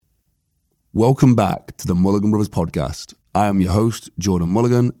Welcome back to the Mulligan Brothers Podcast. I am your host, Jordan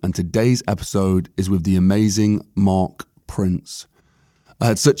Mulligan, and today's episode is with the amazing Mark Prince. I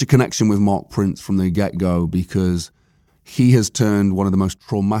had such a connection with Mark Prince from the get-go because he has turned one of the most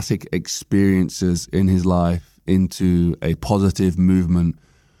traumatic experiences in his life into a positive movement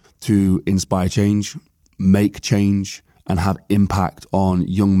to inspire change, make change, and have impact on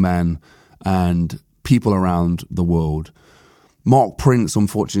young men and people around the world. Mark Prince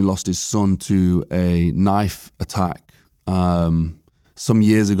unfortunately lost his son to a knife attack some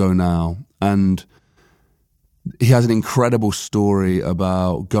years ago now, and he has an incredible story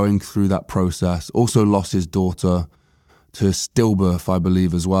about going through that process. Also lost his daughter to stillbirth, I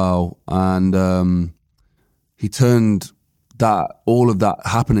believe, as well, and he turned all of that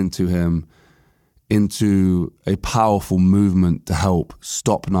happening to him into a powerful movement to help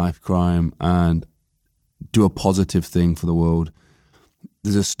stop knife crime and do a positive thing for the world.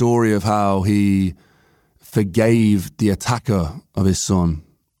 There's a story of how he forgave the attacker of his son,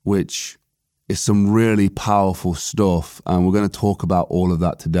 which is some really powerful stuff, and we're going to talk about all of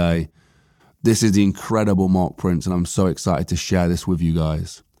that today. This is the incredible Mark Prince, and I'm so excited to share this with you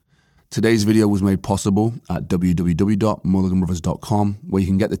guys. Today's video was made possible at www.mulliganbrothers.com, where you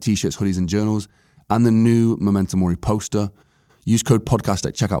can get the t-shirts, hoodies, and journals, and the new Memento Mori poster. Use code podcast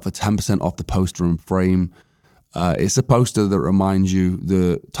at checkout for 10% off the poster and frame. It's a poster that reminds you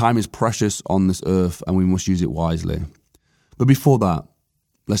the time is precious on this earth and we must use it wisely. But before that,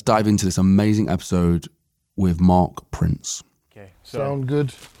 let's dive into this amazing episode with Mark Prince. Okay, Sound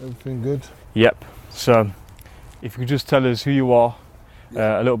good? Everything good? Yep. So, if you could just tell us who you are,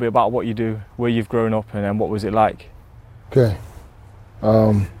 a little bit about what you do, where you've grown up, and then what was it like? Okay.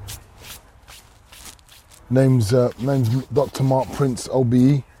 Name's Dr. Mark Prince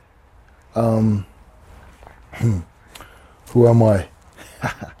OBE. Who am I?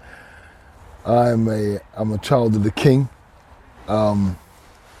 I'm a child of the King. I'm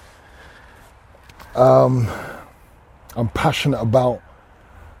passionate about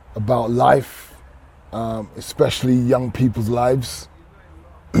life, especially young people's lives.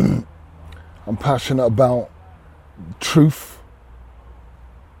 I'm passionate about truth.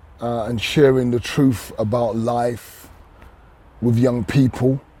 And sharing the truth about life with young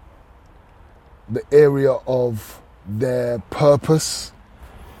people, the area of their purpose,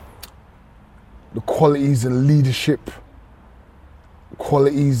 the qualities and leadership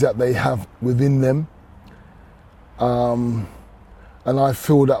qualities that they have within them. And I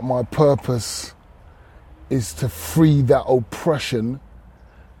feel that my purpose is to free that oppression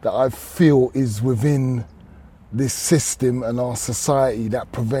that I feel is within this system and our society that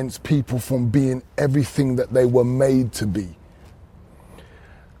prevents people from being everything that they were made to be.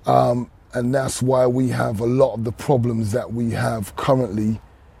 And that's why we have a lot of the problems that we have currently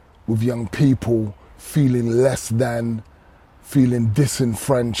with young people feeling less than, feeling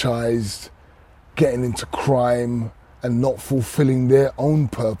disenfranchised, getting into crime and not fulfilling their own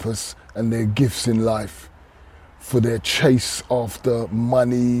purpose and their gifts in life for their chase after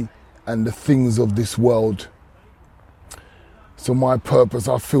money and the things of this world. So my purpose,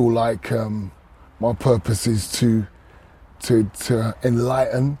 I feel like my purpose is to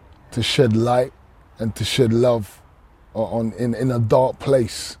enlighten, to shed light, and to shed love in a dark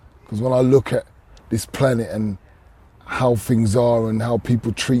place. Because when I look at this planet and how things are and how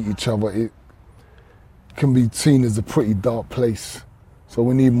people treat each other, it can be seen as a pretty dark place. So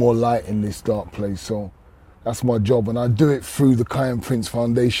we need more light in this dark place. So that's my job, and I do it through the Kiyan Prince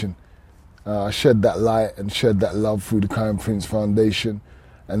Foundation. I shed that light and shed that love through the Kiyan Prince Foundation,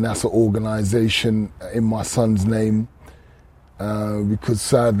 and that's an organisation in my son's name because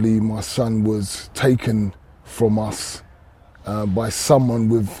sadly my son was taken from us by someone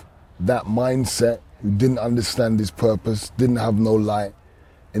with that mindset who didn't understand his purpose, didn't have no light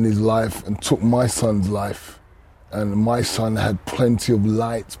in his life, and took my son's life. And my son had plenty of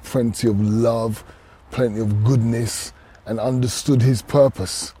light, plenty of love, plenty of goodness, and understood his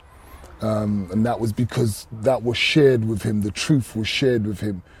purpose. And that was because that was shared with him, the truth was shared with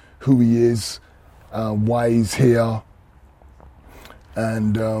him, who he is, why he's here.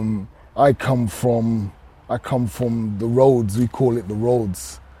 And I come from the roads, we call it the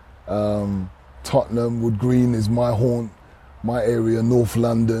roads. Tottenham, Wood Green is my haunt, my area, North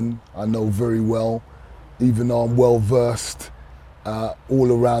London, I know very well, even though I'm well versed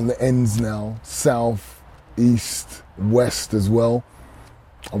all around the ends now, south, east, west as well.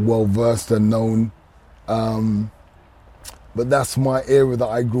 I'm well versed and known, but that's my area that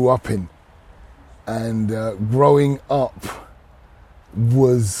I grew up in. And growing up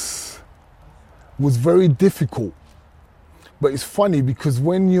was very difficult. But it's funny because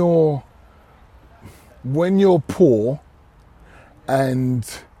when you're when you're poor and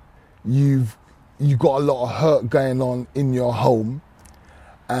you've got a lot of hurt going on in your home,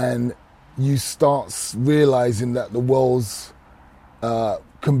 and you start realizing that the world's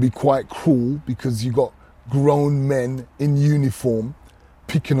can be quite cruel, because you got grown men in uniform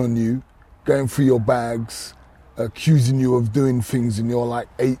picking on you, going through your bags, accusing you of doing things, and you're like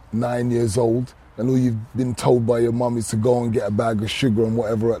 8, 9 years old, and all you've been told by your mum is to go and get a bag of sugar and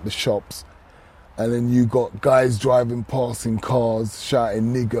whatever at the shops. And then you got guys driving past in cars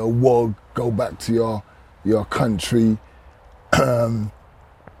shouting nigger, wog, go back to your country.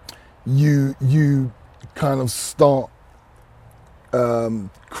 You kind of start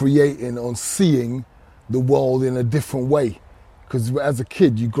creating or seeing the world in a different way. Because as a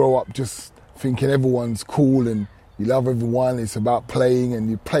kid, you grow up just thinking everyone's cool and you love everyone. It's about playing, and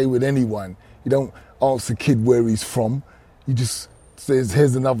you play with anyone. You don't ask the kid where he's from. You just says,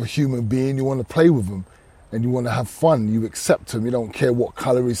 here's another human being. You want to play with him and you want to have fun. You accept him. You don't care what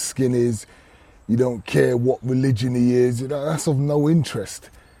color his skin is. You don't care what religion he is. That's of no interest.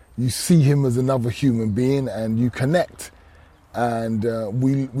 You see him as another human being and you connect. And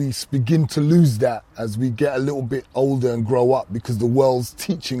we begin to lose that as we get a little bit older and grow up, because the world's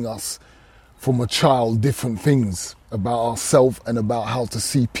teaching us from a child different things about ourselves and about how to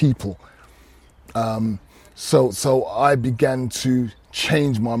see people. So I began to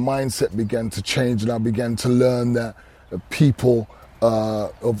change, my mindset began to change, and I began to learn that people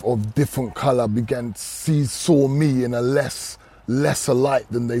of different color saw me in a lesser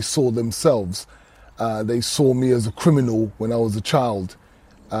light than they saw themselves. They saw me as a criminal when I was a child.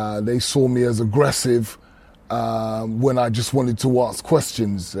 They saw me as aggressive when I just wanted to ask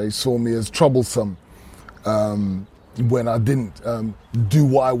questions. They saw me as troublesome when I didn't do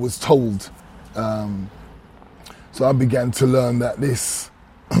what I was told. So I began to learn that this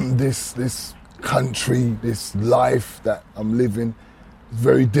country, this life that I'm living, is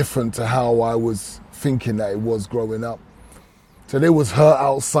very different to how I was thinking that it was growing up. So there was hurt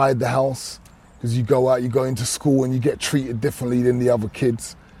outside the house, because you go out, you go into school and you get treated differently than the other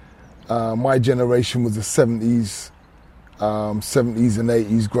kids. My generation was the 70s and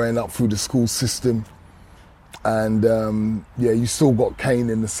 80s, growing up through the school system. And you still got cane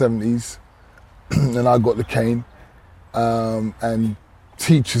in the 70s, and I got the cane. And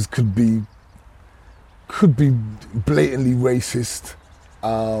teachers could be blatantly racist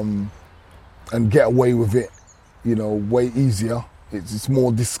and get away with it, way easier. It's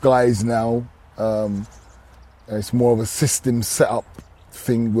more disguised now. It's more of a system set up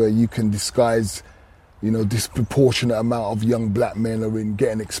thing where you can disguise, disproportionate amount of young black men are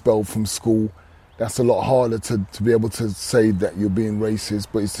getting expelled from school. That's a lot harder to be able to say that you're being racist,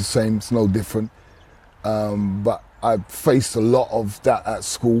 but it's the same, it's no different. But I faced a lot of that at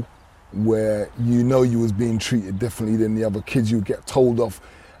school, where you was being treated differently than the other kids. You get told off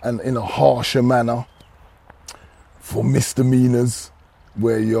and in a harsher manner for misdemeanors,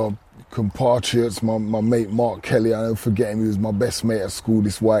 where your compatriots, my mate Mark Kelly, I don't forget him, he was my best mate at school,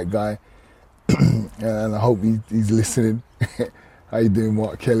 this white guy, and I hope he's listening. How you doing,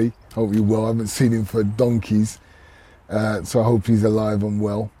 Mark Kelly? Hope you're well. I haven't seen him for donkeys, so I hope he's alive and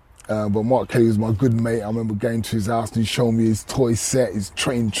well. But Mark Kelly was my good mate. I remember going to his house and he showed me his toy set, his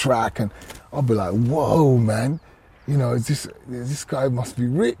train track, and I'll be like, whoa, man, this guy must be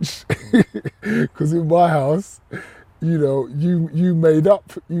rich. Because in my house, you made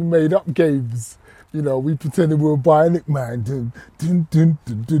up games. We pretended we were Bionic Man.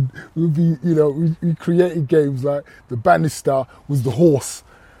 We created games like the banister was the horse.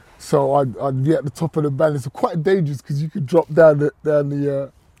 So I'd be at the top of the banister, quite dangerous because you could drop down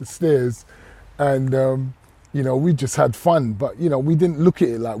the stairs, and we just had fun. But we didn't look at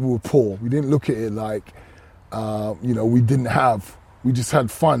it like we were poor. We didn't look at it like we didn't have. We just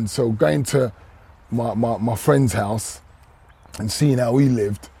had fun. So going to my friend's house and seeing how he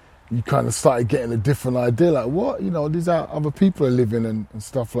lived, you kind of started getting a different idea, like what these other people are living and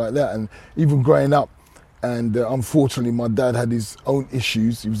stuff like that. And even growing up, and unfortunately my dad had his own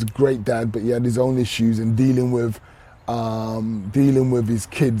issues. He was a great dad, but he had his own issues, and dealing with his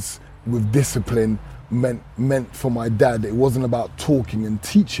kids with discipline meant for my dad, it wasn't about talking and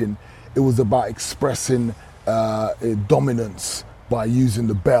teaching, it was about expressing dominance by using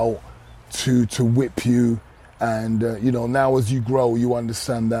the belt to whip you. And now as you grow, you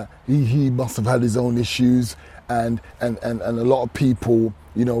understand that he must have had his own issues, and a lot of people,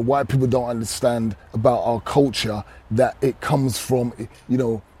 white people don't understand about our culture, that it comes from,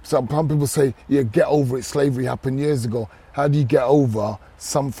 some people say, yeah, get over it, slavery happened years ago. How do you get over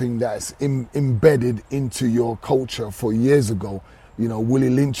something that's embedded into your culture for years ago? Willie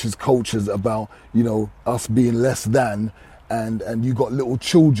Lynch's cultures about, us being less than, and you got little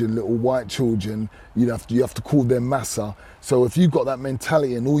children, little white children, you have to call them massa. So if you've got that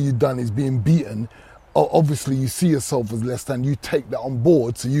mentality and all you've done is being beaten, obviously you see yourself as less than, you take that on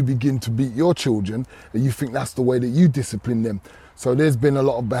board, so you begin to beat your children, and you think that's the way that you discipline them. So there's been a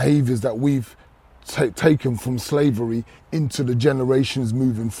lot of behaviours that we've taken from slavery into the generations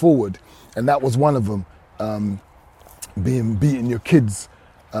moving forward, and that was one of them, beating your kids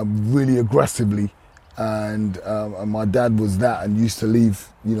really aggressively, and my dad was that, and used to leave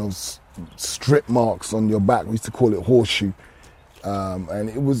strip marks on your back. We used to call it horseshoe, and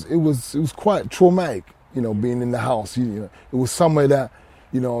it was quite traumatic, being in the house. It was somewhere that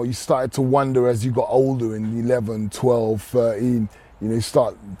you started to wonder as you got older, in 11, 12, 13. You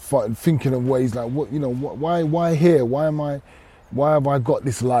start thinking of ways like, why here? Why have I got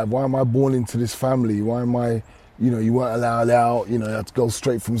this life? Why am I born into this family? Why am I, you weren't allowed out, you had to go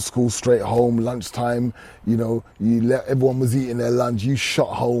straight from school, straight home, lunchtime, everyone was eating their lunch, you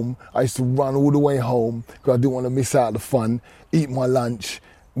shot home. I used to run all the way home because I didn't want to miss out the fun, eat my lunch,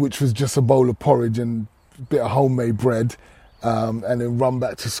 which was just a bowl of porridge and a bit of homemade bread, and then run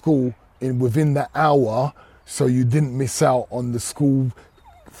back to school within that hour, so you didn't miss out on the school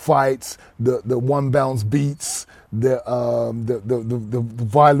fights, the one bounce beats, the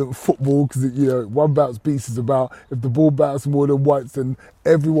violent football, because one bounce beats is about, if the ball bounces more than once, then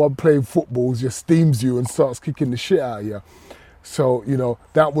everyone playing football just steams you and starts kicking the shit out of you. So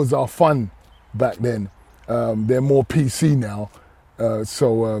that was our fun back then. They're more PC now,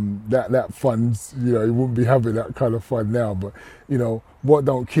 so that fun's, you wouldn't be having that kind of fun now. But what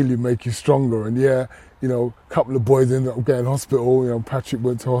don't kill you make you stronger. And a couple of boys ended up getting hospital. Patrick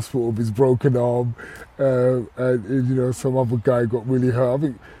went to hospital with his broken arm, and some other guy got really hurt. I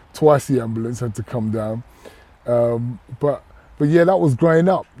think twice the ambulance had to come down. But yeah, that was growing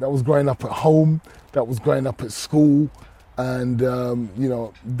up. That was growing up at home. That was growing up at school, and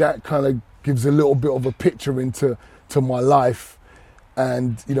that kind of gives a little bit of a picture into my life.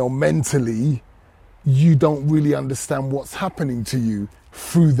 And mentally, you don't really understand what's happening to you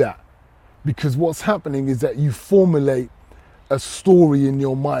through that. Because what's happening is that you formulate a story in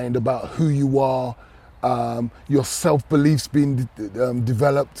your mind about who you are, your self-beliefs being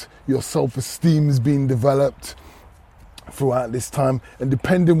developed, your self-esteem is being developed throughout this time. And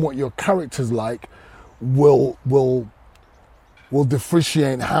depending what your character's like, will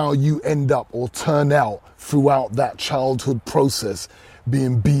differentiate how you end up or turn out throughout that childhood process,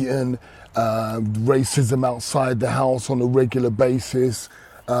 being beaten, racism outside the house on a regular basis.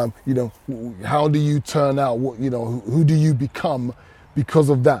 How do you turn out? Who do you become because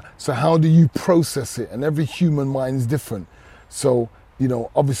of that? So how do you process it? And every human mind is different. So,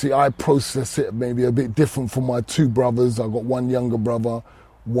 obviously I process it maybe a bit different from my two brothers. I've got one younger brother,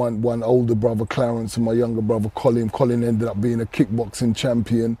 one older brother, Clarence, and my younger brother, Colin. Colin ended up being a kickboxing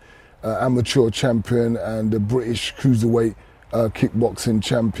champion, amateur champion, and a British cruiserweight kickboxing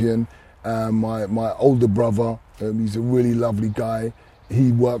champion. My older brother, he's a really lovely guy.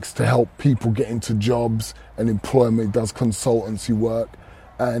 He works to help people get into jobs and employment, does consultancy work,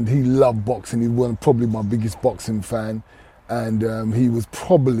 and he loved boxing. He was probably my biggest boxing fan, and he was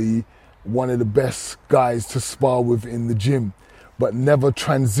probably one of the best guys to spar with in the gym, but never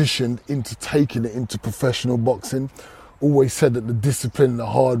transitioned into taking it into professional boxing. Always said that the discipline, the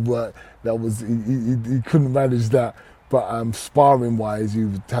hard work, that was he couldn't manage that. But sparring-wise, he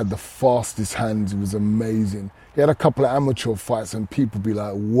had the fastest hands. It was amazing. He had a couple of amateur fights and people be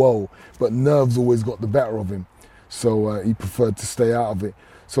like, whoa. But nerves always got the better of him. So he preferred to stay out of it.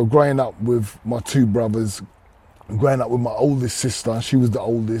 So growing up with my two brothers, growing up with my oldest sister, she was the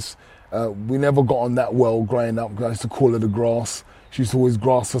oldest. We never got on that well growing up. I used to call her the grass. She used to always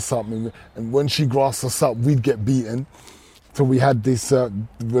grass us up. And when she grassed us up, we'd get beaten. So we had this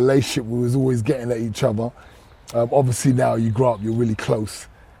relationship. We was always getting at each other. Obviously now you grow up, you're really close.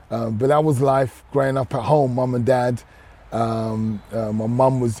 But that was life, growing up at home, mum and dad. My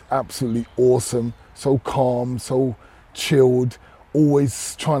mum was absolutely awesome, so calm, so chilled,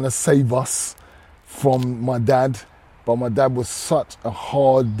 always trying to save us from my dad. But my dad was such a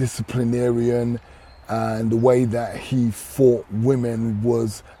hard disciplinarian, and the way that he fought women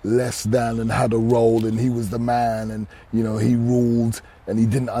was less than and had a role, and he was the man, and he ruled, and he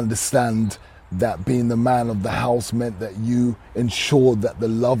didn't understand that being the man of the house meant that you ensured that the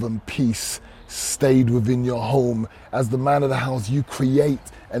love and peace stayed within your home. As the man of the house, you create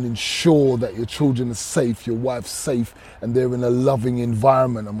and ensure that your children are safe, your wife's safe, and they're in a loving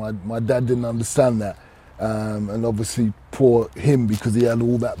environment. And my dad didn't understand that. and obviously poor him because he had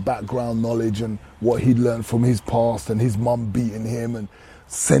all that background knowledge and what he'd learned from his past and his mum beating him and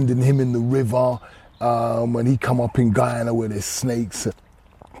sending him in the river when he come up in Guyana where there's snakes and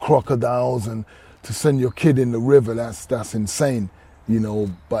crocodiles, and to send your kid in the river, that's insane, you know,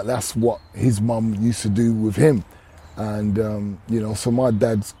 but that's what his mum used to do with him. And, you know, so my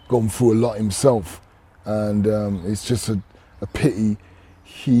dad's gone through a lot himself, and it's just a pity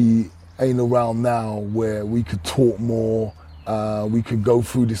he ain't around now where we could talk more, we could go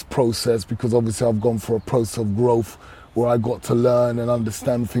through this process, because obviously I've gone through a process of growth where I got to learn and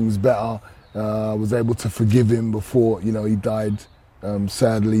understand things better. I was able to forgive him before, you know, he died,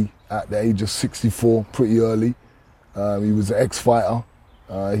 sadly, at the age of 64, pretty early. He was an ex-fighter.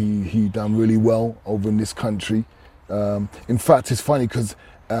 He done really well over in this country. In fact, it's funny because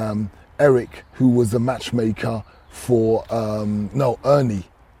Eric, who was the matchmaker for,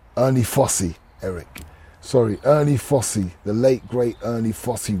 Ernie Fossey, Ernie Fossey, the late, great Ernie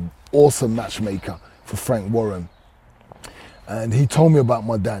Fossey, awesome matchmaker for Frank Warren. And he told me about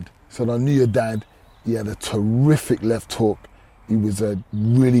my dad. He said, I knew your dad. He had a terrific left hook. He was a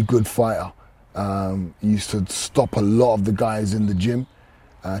really good fighter. He used to stop a lot of the guys in the gym,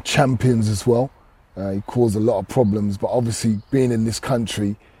 champions as well. He caused a lot of problems, but obviously being in this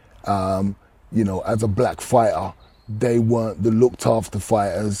country, you know, as a black fighter, they weren't the looked after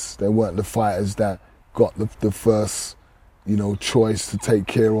fighters. They weren't the fighters that got the first, you know, choice to take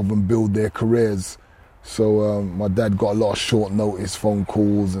care of and build their careers. So my dad got a lot of short notice phone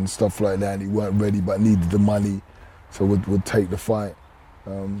calls and stuff like that. He weren't ready but needed the money, so would take the fight.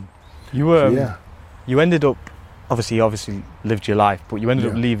 You ended up, obviously lived your life, but you ended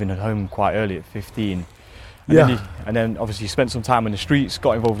up leaving at home quite early at 15. And then obviously you spent some time in the streets,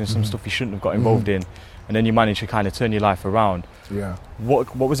 got involved in some stuff you shouldn't have got involved in, and then you managed to kind of turn your life around. Yeah.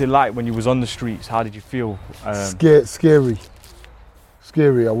 What was it like when you was on the streets? How did you feel? Scary.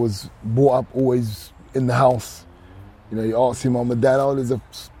 I was brought up always in the house. You know, you ask your mum and dad, oh, there's a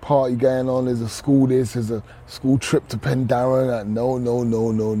party going on, there's a school this, there's a school trip to Pendarren. No.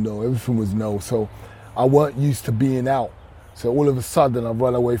 Everything was no. So I weren't used to being out. So all of a sudden I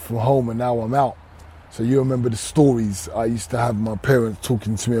run away from home and now I'm out. So you remember the stories I used to have my parents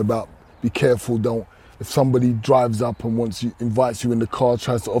talking to me about, be careful, if somebody drives up and invites you in the car,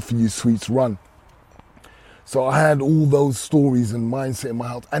 tries to offer you sweets, run. So I had all those stories and mindset in my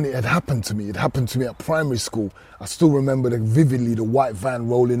house, and it had happened to me. It happened to me at primary school. I still remember vividly the white van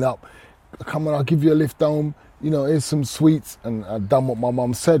rolling up. Come on, I'll give you a lift home. You know, here's some sweets. And I'd done what my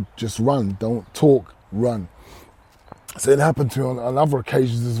mum said, just run, don't talk, run. So it happened to me on other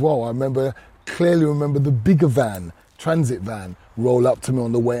occasions as well. I clearly remember the bigger van, transit van, roll up to me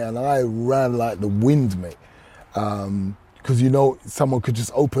on the way, and I ran like the wind, mate. Because, you know, someone could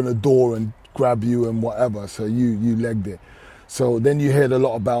just open a door and grab you and whatever, so you legged it. So then you heard a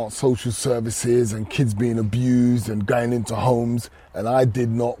lot about social services and kids being abused and going into homes, and I did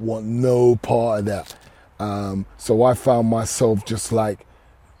not want no part of that. So I found myself just like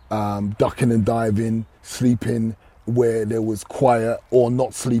ducking and diving, sleeping where there was quiet, or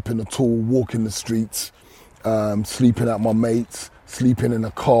not sleeping at all, walking the streets, sleeping at my mates, sleeping in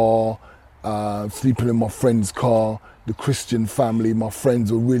a car, sleeping in my friend's car. The Christian family, my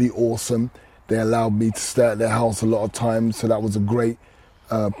friends were really awesome. They allowed me to stay at their house a lot of times, so that was a great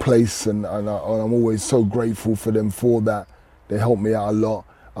place, and I'm always so grateful for them for that. They helped me out a lot.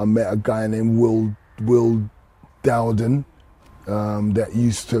 I met a guy named Will Dowden that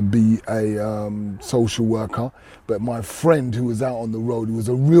used to be a social worker, but my friend who was out on the road, he was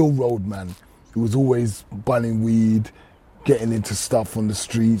a real road man. He was always bunning weed, getting into stuff on the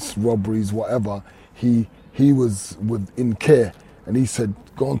streets, robberies, whatever. He was in care, and he said,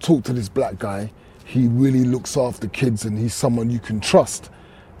 go and talk to this black guy. He really looks after kids, and he's someone you can trust.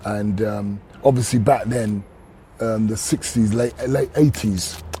 And obviously back then, the 60s, late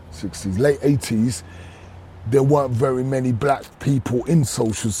 80s, there weren't very many black people in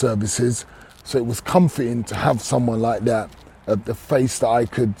social services, so it was comforting to have someone like that, the face that I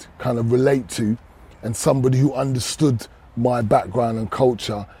could kind of relate to, and somebody who understood my background and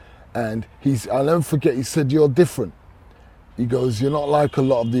culture. And I'll never forget, he said, you're different. He goes, you're not like a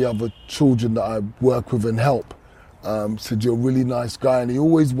lot of the other children that I work with and help. Said, you're a really nice guy. And he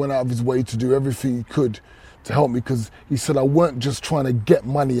always went out of his way to do everything he could to help me, because he said, I weren't just trying to get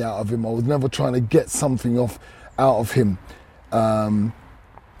money out of him. I was never trying to get something out of him. And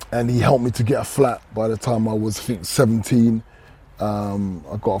he helped me to get a flat by the time I was, I think, 17.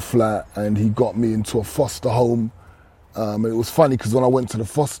 I got a flat, and he got me into a foster home. And it was funny because when I went to the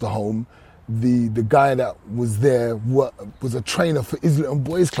foster home, the guy that was there was a trainer for Islington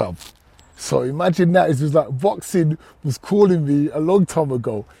Boys Club. So imagine that. It's just like boxing was calling me a long time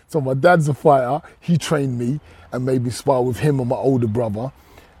ago. So my dad's a fighter. He trained me and made me spar with him and my older brother.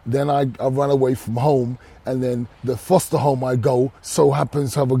 Then I ran away from home, and then the foster home I go so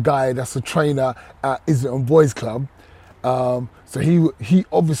happens to have a guy that's a trainer at Islington Boys Club. So he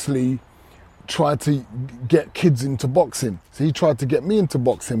obviously tried to get kids into boxing. So he tried to get me into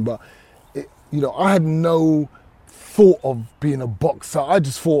boxing, but I had no thought of being a boxer. I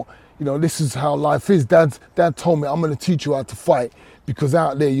just thought, this is how life is. Dad told me, I'm going to teach you how to fight, because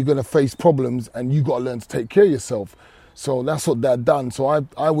out there you're going to face problems and you got to learn to take care of yourself. So that's what Dad done. So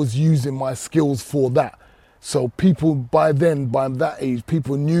I was using my skills for that. So people by that age,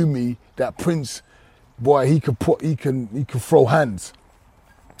 people knew me, that Prince, boy, he could throw hands.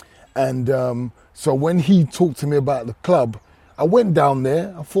 And so when he talked to me about the club, I went down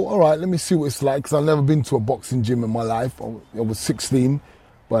there. I thought, all right, let me see what it's like, because I've never been to a boxing gym in my life. I was 16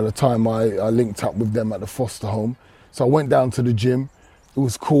 by the time I linked up with them at the foster home. So I went down to the gym. It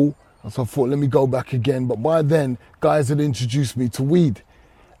was cool. So I thought, let me go back again. But by then, guys had introduced me to weed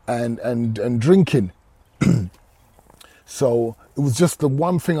and drinking. So it was just the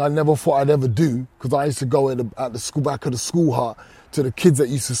one thing I never thought I'd ever do, because I used to go at the school, back of the school hut, to the kids that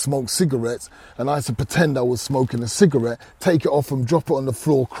used to smoke cigarettes, and I used to pretend I was smoking a cigarette, take it off them, drop it on the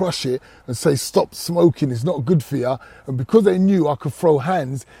floor, crush it, and say, stop smoking, it's not good for you. And because they knew I could throw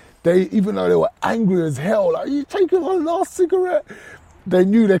hands, even though they were angry as hell, like, you taking my last cigarette? They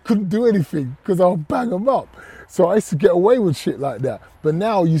knew they couldn't do anything, because I'll bang them up. So I used to get away with shit like that. But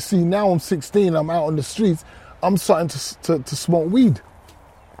now, you see, now I'm 16, I'm out on the streets, I'm starting to smoke weed.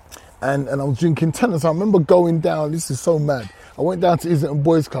 And I was drinking tenants. I remember going down, this is so mad. I went down to Islington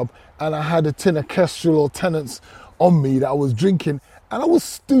Boys Club and I had a tin of Kestrel or Tennants on me that I was drinking, and I was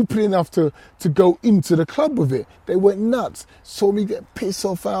stupid enough to go into the club with it. They went nuts. Saw me get pissed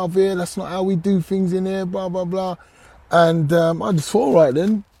off out of here. That's not how we do things in here, blah, blah, blah. And I just thought, all right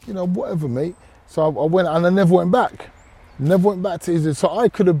then, whatever, mate. So I went, and I never went back. Never went back to Islington. So I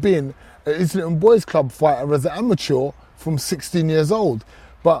could have been an Islington Boys Club fighter as an amateur from 16 years old.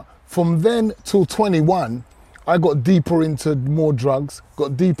 But from then till 21, I got deeper into more drugs,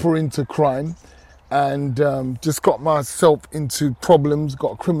 got deeper into crime, and just got myself into problems,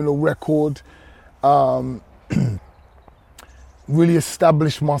 got a criminal record, really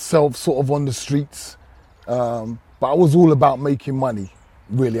established myself sort of on the streets. But I was all about making money,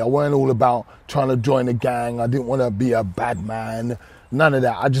 really. I weren't all about trying to join a gang. I didn't want to be a bad man, none of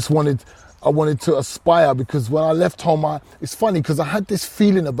that. I wanted to aspire, because when I left home, it's funny, because I had this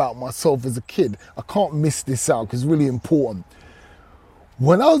feeling about myself as a kid. I can't miss this out, because it's really important.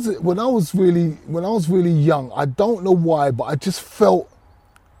 When I was really young, I don't know why, but I just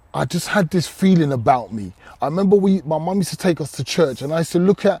had this feeling about me. I remember my mum used to take us to church, and I used to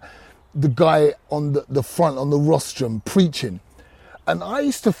look at the guy on the front, on the rostrum, preaching. And I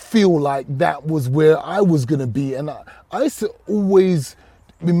used to feel like that was where I was going to be. And I used to always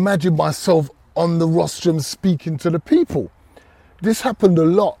imagine myself on the rostrum speaking to the people. This happened a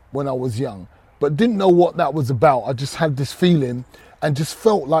lot when I was young, but didn't know what that was about. I just had this feeling and just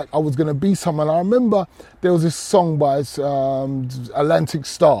felt like I was going to be someone. I remember there was this song by Atlantic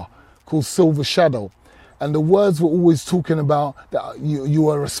Star called Silver Shadow. And the words were always talking about that you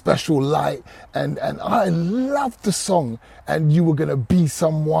were a special light. And I loved the song. And you were going to be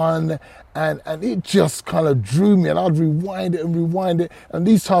someone. And it just kind of drew me. And I'd rewind it. And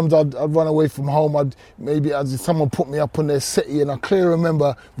these times I'd run away from home. Someone put me up on their settee. And I clearly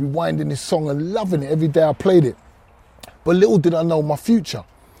remember rewinding this song and loving it every day I played it. But little did I know my future.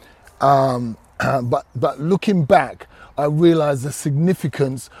 But looking back, I realized the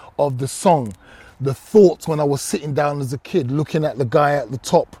significance of the song. The thoughts when I was sitting down as a kid, looking at the guy at the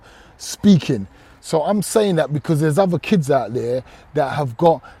top speaking. So I'm saying that because there's other kids out there that have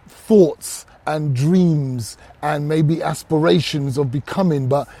got thoughts and dreams and maybe aspirations of becoming,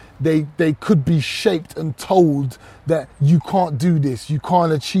 but they could be shaped and told that you can't do this, you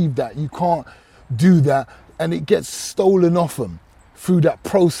can't achieve that, you can't do that, and it gets stolen off them through that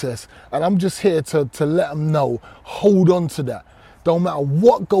process. And I'm just here to let them know, hold on to that. Don't matter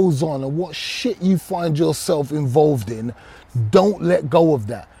what goes on and what shit you find yourself involved in, don't let go of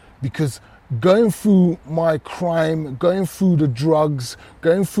that. Because going through my crime, going through the drugs,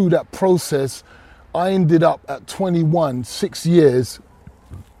 going through that process, I ended up at 21, 6 years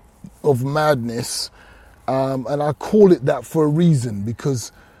of madness. And I call it that for a reason,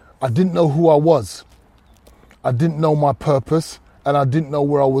 because I didn't know who I was. I didn't know my purpose, and I didn't know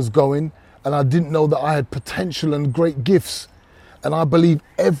where I was going, and I didn't know that I had potential and great gifts. And I believe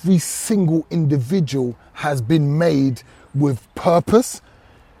every single individual has been made with purpose,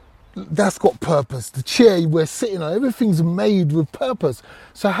 that's got purpose. The chair we're sitting on, everything's made with purpose.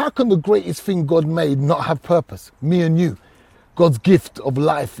 So how can the greatest thing God made not have purpose? Me and you. God's gift of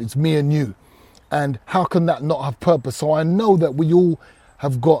life is me and you. And how can that not have purpose? So I know that we all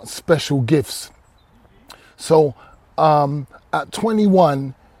have got special gifts. So at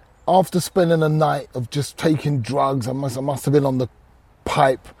 21, after spending a night of just taking drugs, I must have been on the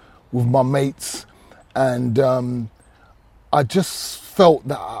pipe with my mates, and I just felt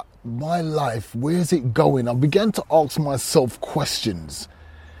that my life, where's it going? I began to ask myself questions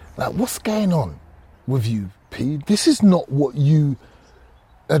like, what's going on with you, P? This is not what you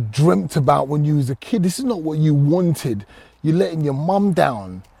had dreamt about when you was a kid. This is not what you wanted. You're letting your mum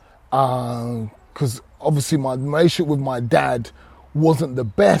down, because obviously my relationship with my dad wasn't the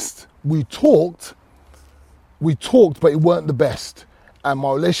best. We talked, but it weren't the best. And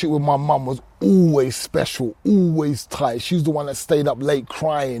my relationship with my mum was always special, always tight. She was the one that stayed up late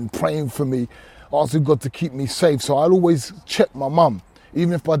crying, praying for me, asking God to keep me safe. So I'd always check my mum.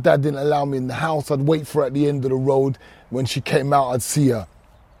 Even if my dad didn't allow me in the house, I'd wait for her at the end of the road. When she came out, I'd see her.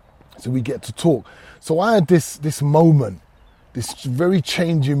 So we get to talk. So I had this moment, this very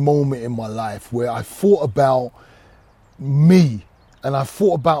changing moment in my life where I thought about me and I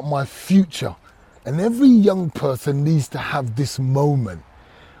thought about my future. And every young person needs to have this moment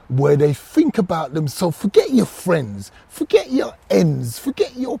where they think about themselves. Forget your friends, forget your ends,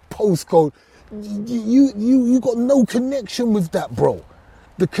 forget your postcode. You got no connection with that, bro.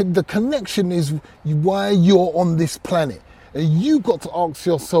 The connection is why you're on this planet. And you got to ask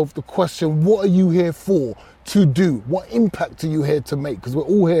yourself the question, what are you here for, to do? What impact are you here to make? Because we're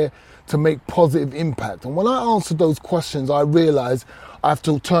all here to make positive impact. And when I answered those questions, I realized I have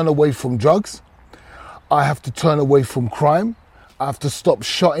to turn away from drugs. I have to turn away from crime. I have to stop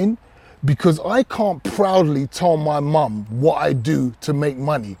shotting, because I can't proudly tell my mum what I do to make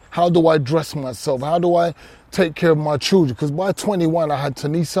money. How do I dress myself? How do I take care of my children? Because by 21, I had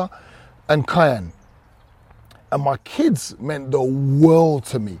Tanisa and Kiyan. And my kids meant the world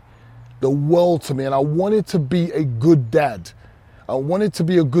to me. The world to me. And I wanted to be a good dad. I wanted to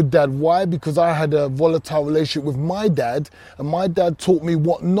be a good dad. Why? Because I had a volatile relationship with my dad, and my dad taught me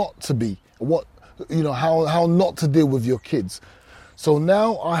what not to be, how not to deal with your kids. So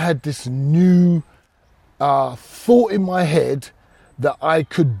now I had this new thought in my head that I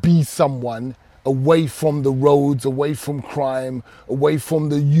could be someone away from the roads, away from crime, away from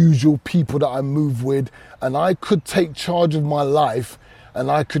the usual people that I move with, and I could take charge of my life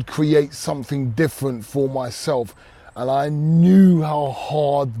and I could create something different for myself. And I knew how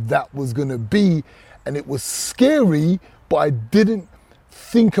hard that was going to be, and it was scary, but I didn't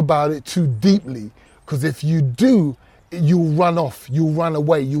think about it too deeply, because if you do, you'll run off, you'll run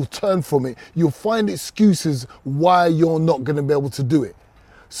away, you'll turn from it, you'll find excuses why you're not going to be able to do it.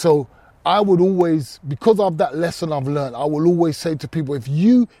 So I would always, because of that lesson I've learned, I will always say to people, if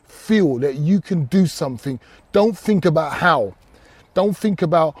you feel that you can do something, don't think about how. Don't think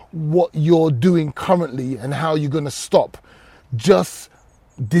about what you're doing currently and how you're going to stop. Just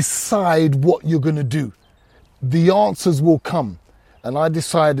decide what you're going to do. The answers will come. And I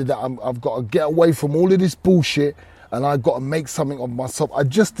decided that I've got to get away from all of this bullshit, and I've got to make something of myself. I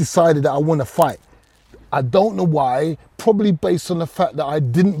just decided that I want to fight. I don't know why, probably based on the fact that I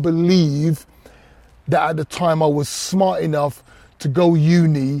didn't believe that at the time I was smart enough to go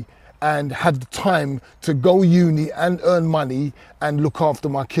uni and had the time to go uni and earn money and look after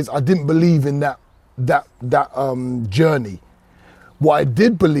my kids. I didn't believe in that journey. What I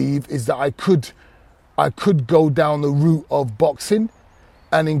did believe is that I could go down the route of boxing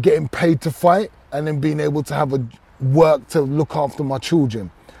and then getting paid to fight and then being able to have a work to look after my children.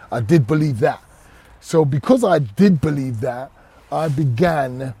 I did believe that. So because I did believe that, I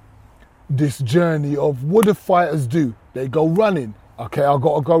began this journey of what do fighters do? They go running. Okay, I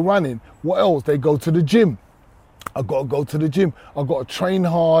got to go running. What else? They go to the gym. I got to go to the gym. I got to train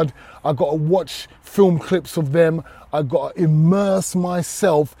hard. I got to watch film clips of them. I got to immerse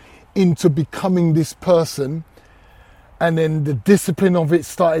myself into becoming this person. And then the discipline of it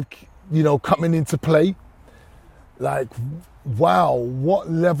started, coming into play. Like, wow, what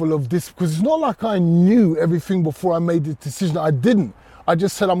level of this? Because it's not like I knew everything before I made the decision. I didn't. I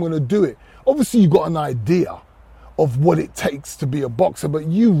just said I'm going to do it. Obviously, you got an idea of what it takes to be a boxer, but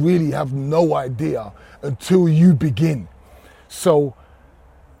you really have no idea until you begin. So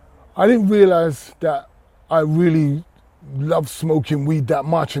I didn't realize that I really loved smoking weed that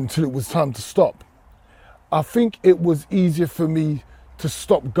much until it was time to stop. I think it was easier for me to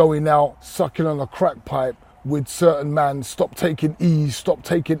stop going out, sucking on a crack pipe with certain men, stop taking E's, stop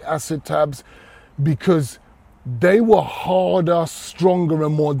taking acid tabs, because they were harder, stronger,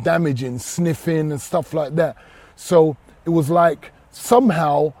 and more damaging, sniffing and stuff like that. So it was like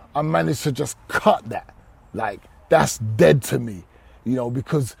somehow I managed to just cut that. Like, that's dead to me, you know,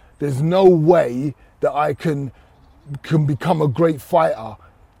 because there's no way that I can become a great fighter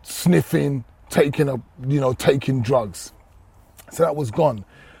sniffing, taking drugs. So that was gone.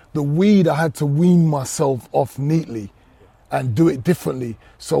 The weed, I had to wean myself off neatly and do it differently.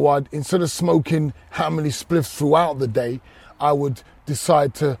 So instead of smoking how many spliffs throughout the day, I would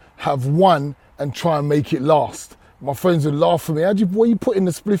decide to have one and try and make it last. My friends would laugh at me. What are you putting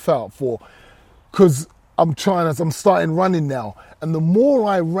the spliff out for? Because I'm starting running now. And the more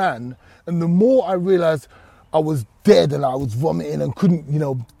I ran, and the more I realized I was dead and I was vomiting and couldn't,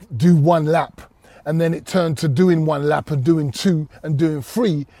 do one lap. And then it turned to doing one lap and doing two and doing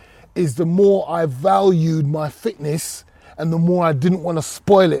three, is the more I valued my fitness and the more I didn't want to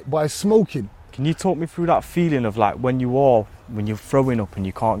spoil it by smoking. Can you talk me through that feeling of like when you're throwing up and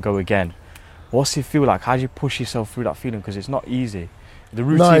you can't go again? What's it feel like? How do you push yourself through that feeling? Because it's not easy. The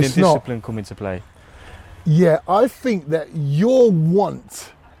routine and discipline come into play. Yeah, I think that your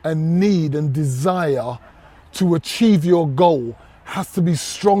want and need and desire to achieve your goal has to be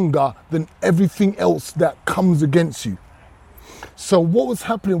stronger than everything else that comes against you. So what was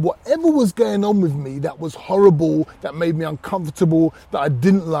happening, whatever was going on with me that was horrible, that made me uncomfortable, that I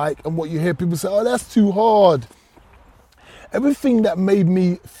didn't like, and what you hear people say, oh, that's too hard. Everything that made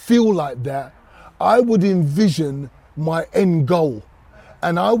me feel like that, I would envision my end goal.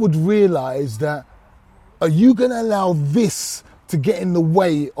 And I would realize that, are you going to allow this to get in the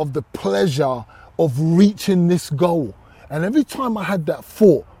way of the pleasure of reaching this goal? And every time I had that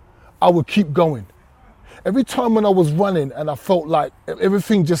thought, I would keep going. Every time when I was running and I felt like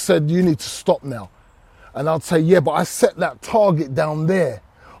everything just said, you need to stop now. And I'd say, yeah, but I set that target down there.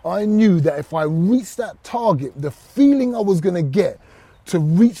 I knew that if I reached that target, the feeling I was going to get to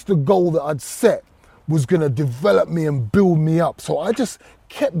reach the goal that I'd set was going to develop me and build me up. So I just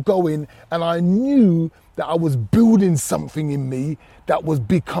kept going, and I knew that I was building something in me that was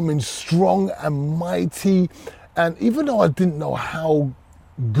becoming strong and mighty. And even though I didn't know how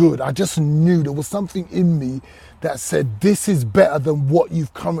good, I just knew there was something in me that said, this is better than what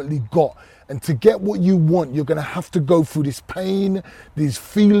you've currently got. And to get what you want, you're going to have to go through this pain, these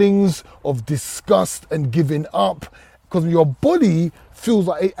feelings of disgust and giving up, because your body feels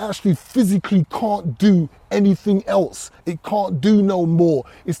like it actually physically can't do anything else. It can't do no more.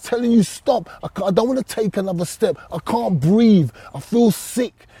 It's telling you, stop. I don't want to take another step. I can't breathe. I feel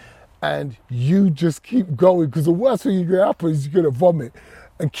sick. And you just keep going, because the worst thing you're going to happen is you're going to vomit.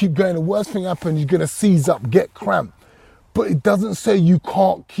 And keep going. The worst thing happens, you're going to seize up, get cramp. But it doesn't say you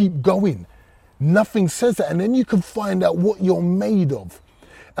can't keep going. Nothing says that. And then you can find out what you're made of.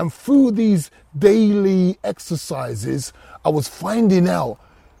 And through these daily exercises, I was finding out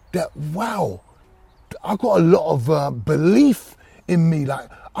that, wow, I got a lot of belief in me. Like,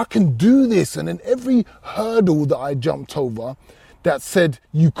 I can do this. And then every hurdle that I jumped over that said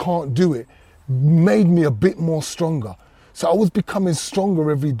you can't do it made me a bit more stronger. So I was becoming stronger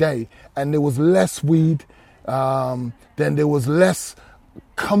every day, and there was less weed, then there was less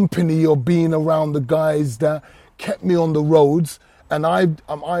company or being around the guys that kept me on the roads. And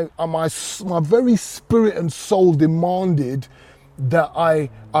my very spirit and soul demanded that I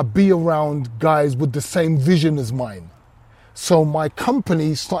be around guys with the same vision as mine. So my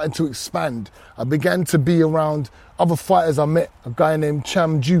company started to expand. I began to be around other fighters. I met a guy named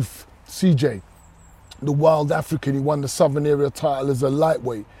Cham Juf, CJ, the Wild African. He won the Southern Area title as a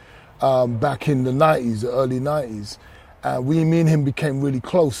lightweight back in the 90s, the early 90s. Me and him became really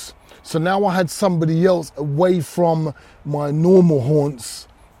close. So now I had somebody else away from my normal haunts.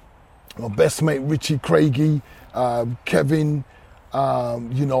 My best mate, Richie Craigie, Kevin. I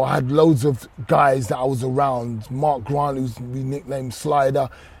had loads of guys that I was around. Mark Grant, who's nicknamed Slider.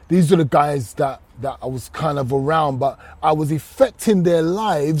 These are the guys that I was kind of around, but I was affecting their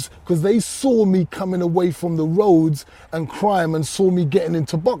lives because they saw me coming away from the roads and crime and saw me getting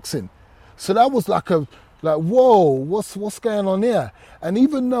into boxing. So that was like whoa, what's going on here? And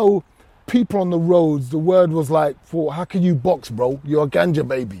even though people on the roads, the word was like, how can you box, bro? You're a ganja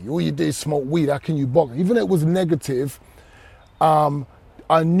baby. All you do is smoke weed. How can you box? Even though it was negative,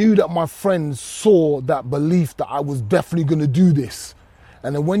 I knew that my friends saw that belief that I was definitely going to do this.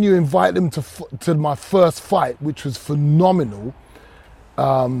 And then when you invite them to my first fight, which was phenomenal,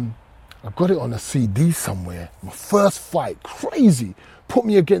 I got it on a CD somewhere. My first fight, crazy. Put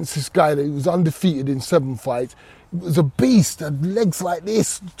me against this guy that was undefeated in 7 fights. It was a beast, had legs like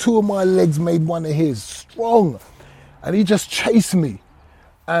this. 2 of my legs made one of his, strong. And he just chased me.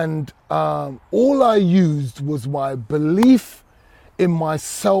 And all I used was my belief in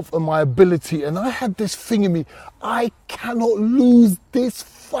myself and my ability. And I had this thing in me, I cannot lose this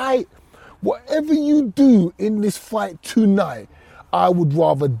fight. Whatever you do in this fight tonight, I would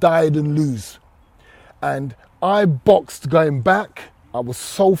rather die than lose. And I boxed going back. I was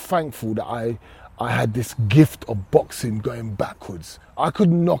so thankful that I had this gift of boxing going backwards. I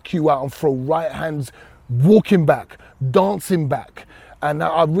could knock you out and throw right hands, walking back, dancing back. And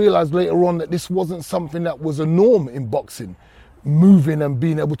I realized later on that this wasn't something that was a norm in boxing, moving and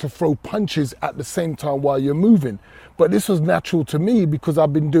being able to throw punches at the same time while you're moving. But this was natural to me because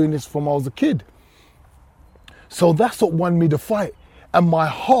I've been doing this from I was a kid. So that's what won me the fight. And my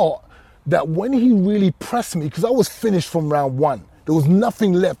heart, that when he really pressed me, because I was finished from round one, there was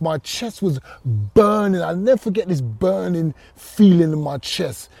nothing left. My chest was burning. I'll never forget this burning feeling in my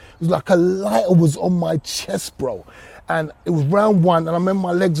chest. It was like a lighter was on my chest, bro. And it was round one, and I remember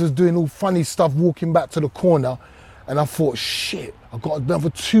my legs was doing all funny stuff, walking back to the corner. And I thought, shit, I've got another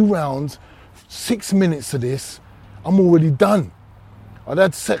 2 rounds, 6 minutes of this. I'm already done. I'd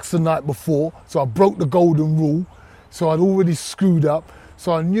had sex the night before, so I broke the golden rule. So I'd already screwed up.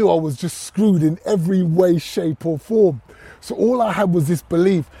 So I knew I was just screwed in every way, shape or form. So all I had was this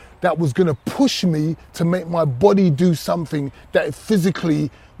belief that was going to push me to make my body do something that it physically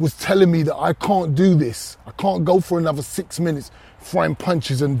was telling me that I can't do this. I can't go for another 6 minutes throwing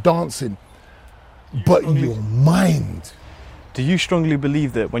punches and dancing. But your mind. Do you strongly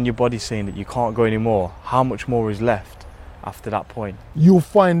believe that when your body's saying that you can't go anymore, how much more is left after that point? You'll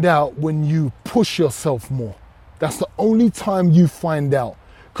find out when you push yourself more. That's the only time you find out.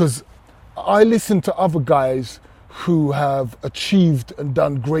 Because I listen to other guys who have achieved and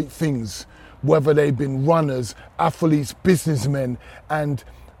done great things, whether they've been runners, athletes, businessmen, and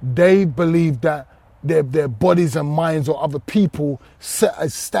they believe that their bodies and minds or other people set a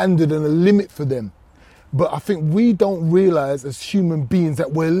standard and a limit for them. But I think we don't realize as human beings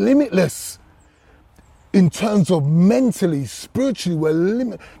that we're limitless. In terms of mentally,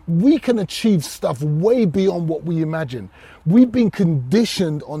 spiritually, we can achieve stuff way beyond what we imagine. We've been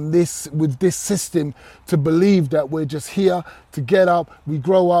conditioned on this, with this system, to believe that we're just here to get up, we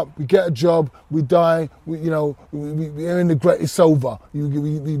grow up, we get a job, we die, we're in the great, it's over.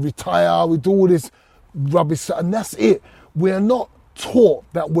 We retire, we do all this rubbish, and that's it. We're not taught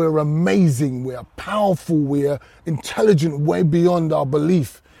that we're amazing, we're powerful, we're intelligent way beyond our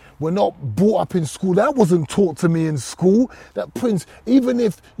belief. We're not brought up in school. That wasn't taught to me in school. That Prince, even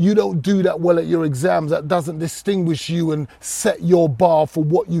if you don't do that well at your exams, that doesn't distinguish you and set your bar for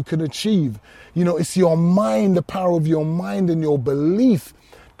what you can achieve. You know, it's your mind, the power of your mind and your belief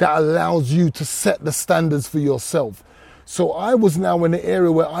that allows you to set the standards for yourself. So I was now in an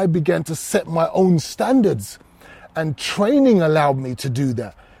area where I began to set my own standards, and training allowed me to do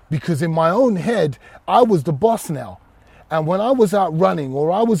that, because in my own head, I was the boss now. And when I was out running,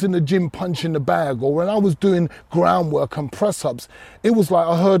 or I was in the gym punching the bag, or when I was doing groundwork and press-ups, it was like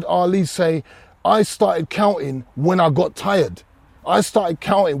I heard Ali say, I started counting when I got tired. I started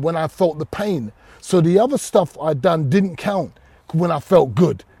counting when I felt the pain. So the other stuff I'd done didn't count when I felt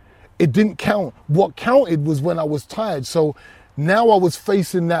good. It didn't count. What counted was when I was tired. So now I was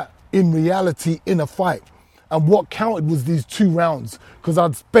facing that in reality in a fight. And what counted was these 2 rounds, because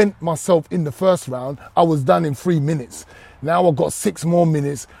I'd spent myself in the first round. I was done in 3 minutes. Now I've got 6 more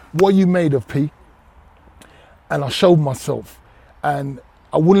minutes. What are you made of, P? And I showed myself. And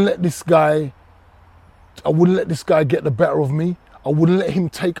I wouldn't let this guy get the better of me. I wouldn't let him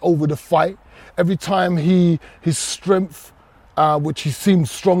take over the fight. Every time his strength, which he seemed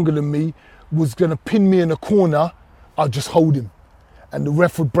stronger than me, was going to pin me in a corner, I'd just hold him. And the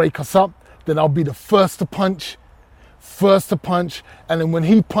ref would break us up. Then I'll be the first to punch, and then when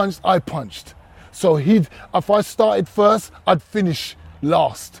he punched, I punched. So if I started first, I'd finish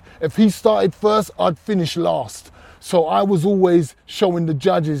last. If he started first, I'd finish last. So I was always showing the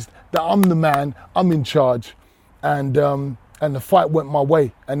judges that I'm the man, I'm in charge, and the fight went my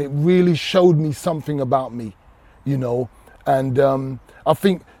way, and it really showed me something about me, you know. And I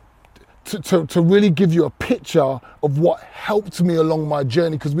think to really give you a picture of what helped me along my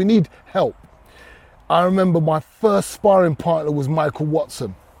journey, because we need help. I remember my first sparring partner was Michael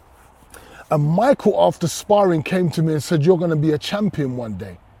Watson. And Michael, after sparring, came to me and said, you're going to be a champion one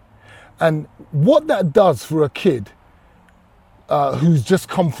day. And what that does for a kid who's just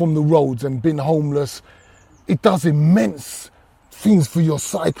come from the roads and been homeless, it does immense things for your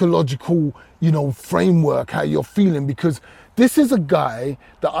psychological, framework, how you're feeling, because this is a guy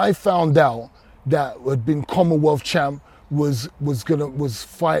that I found out that had been Commonwealth champ, was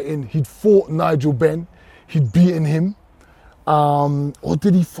fighting. He'd fought Nigel Benn. He'd beaten him. Or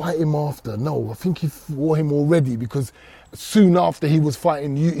did he fight him after? No, I think he fought him already, because soon after he was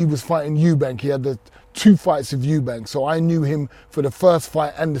fighting Eubank. He had the 2 fights with Eubank. So I knew him for the first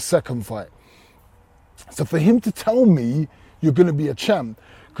fight and the second fight. So for him to tell me, you're going to be a champ,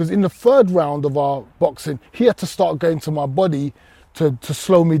 because in the 3rd round of our boxing, he had to start going to my body to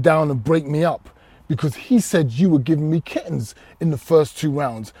slow me down and break me up, because he said you were giving me kittens in the first 2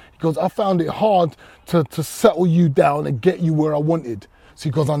 rounds. He goes, I found it hard to settle you down and get you where I wanted. So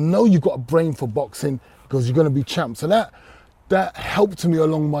he goes, I know you got a brain for boxing, because you're going to be champ. So that helped me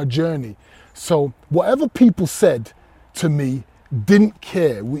along my journey. So whatever people said to me, didn't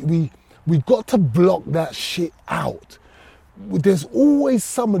care. We got to block that shit out. There's always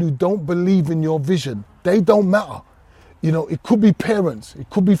someone who don't believe in your vision. They don't matter. You know, it could be parents, it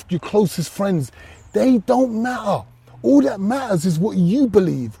could be your closest friends. They don't matter. All that matters is what you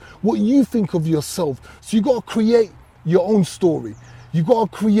believe, what you think of yourself. So you got to create your own story. You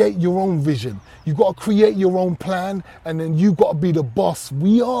got to create your own vision. You got to create your own plan, and then you got to be the boss.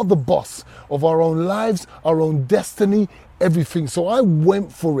 We are the boss of our own lives, our own destiny, everything. So I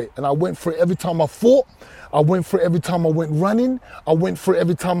went for it, and I went for it every time I fought. I went for it every time I went running. I went for it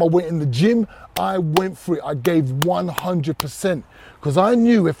every time I went in the gym. I went for it. I gave 100%, because I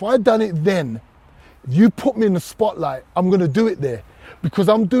knew if I done it then, if you put me in the spotlight, I'm going to do it there, because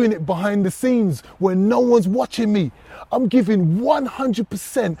I'm doing it behind the scenes where no one's watching me. I'm giving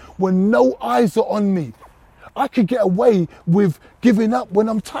 100% when no eyes are on me. I could get away with giving up when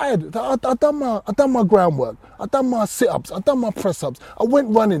I'm tired. I done my groundwork. I done my sit-ups. I done my press-ups. I went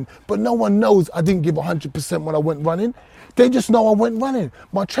running, but no one knows I didn't give 100% when I went running. They just know I went running.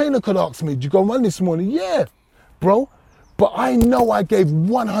 My trainer could ask me, did you go run this morning? Yeah, bro. But I know I gave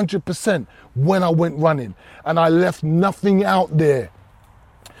 100% when I went running, and I left nothing out there.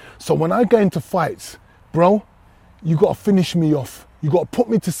 So when I go into fights, bro, you got to finish me off. You got to put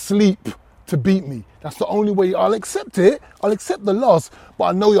me to sleep to beat me. That's the only way. I'll accept it. I'll accept the loss, but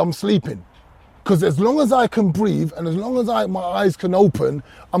I know I'm sleeping. Because as long as I can breathe and as long as my eyes can open,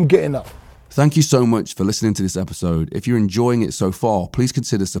 I'm getting up. Thank you so much for listening to this episode. If you're enjoying it so far, please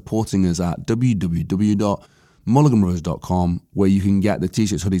consider supporting us at www.mulliganbrothers.com, where you can get the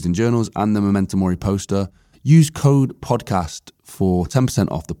t-shirts, hoodies and journals and the Memento Mori poster. Use code podcast for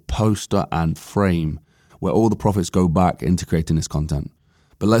 10% off the poster and frame, where all the profits go back into creating this content.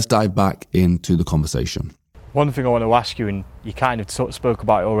 But let's dive back into the conversation. One thing I want to ask you, and you kind of spoke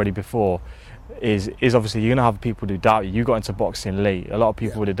about it already before, is obviously you're going to have people who doubt you. You got into boxing late. A lot of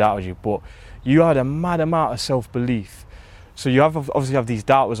people would have doubted you, but you had a mad amount of self-belief. So you obviously have these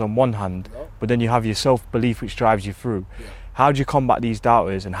doubters on one hand, but then you have your self-belief which drives you through. Yeah. How do you combat these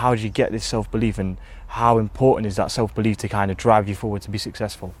doubters, and how do you get this self-belief, and how important is that self-belief to kind of drive you forward to be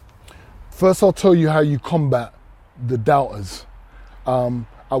successful? First, I'll tell you how you combat the doubters. And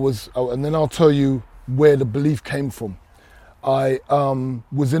then I'll tell you where the belief came from. I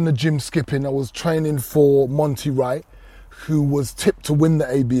was in the gym skipping. I was training for Monty Wright, who was tipped to win the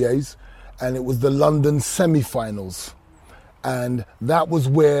ABAs, and it was the London semi-finals. And that was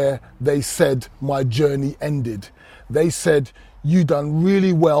where they said my journey ended. They said, you done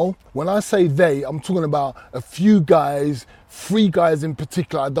really well. When I say they, I'm talking about a few guys, 3 guys in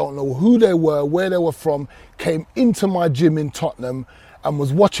particular, I don't know who they were, where they were from, came into my gym in Tottenham and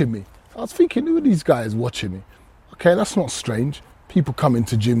was watching me. I was thinking, who are these guys watching me? Okay, that's not strange. People come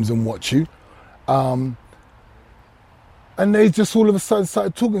into gyms and watch you. And they just all of a sudden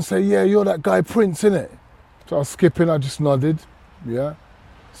started talking and say, yeah, you're that guy Prince, innit? So I was skipping, I just nodded, yeah.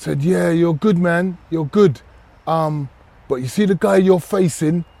 Said, yeah, you're good, man, you're good. But you see the guy you're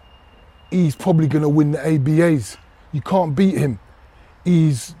facing, he's probably going to win the ABAs. You can't beat him.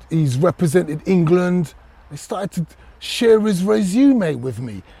 He's represented England. They started to share his resume with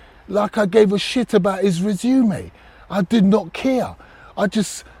me. Like I gave a shit about his resume. I did not care. I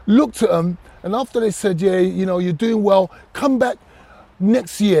just looked at them, and after they said, yeah, you know, you're doing well, come back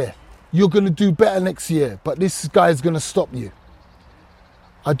next year. You're going to do better next year, but this guy's going to stop you.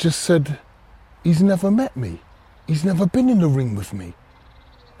 I just said, he's never met me. He's never been in the ring with me.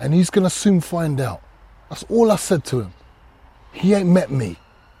 And he's going to soon find out. That's all I said to him. He ain't met me.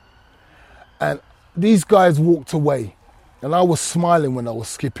 And these guys walked away. And I was smiling when I was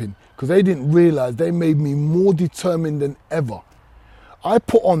skipping, because they didn't realise they made me more determined than ever. I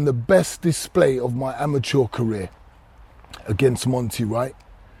put on the best display of my amateur career against Monty Wright.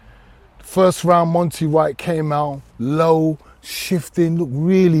 First round, Monty Wright came out low, shifting, looked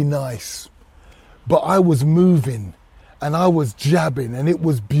really nice. But I was moving and I was jabbing and it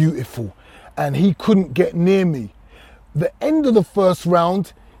was beautiful. And he couldn't get near me. The end of the first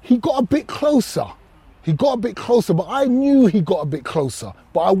round, he got a bit closer. He got a bit closer, but I knew he got a bit closer,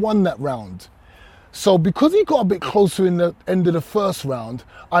 but I won that round. So because he got a bit closer in the end of the first round,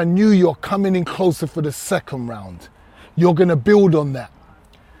 I knew you're coming in closer for the second round. You're going to build on that.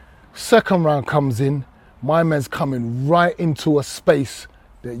 Second round comes in, my man's coming right into a space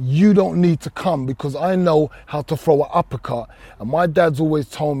that you don't need to come, because I know how to throw an uppercut. And my dad's always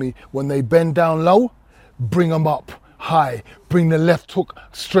told me, when they bend down low, bring them up high. Bring the left hook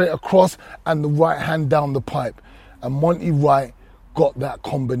straight across and the right hand down the pipe. And Monty Wright got that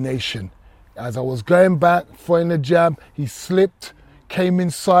combination. As I was going back, throwing the jab, he slipped, came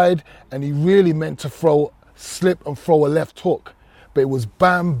inside, and he really meant to slip and throw a left hook. But it was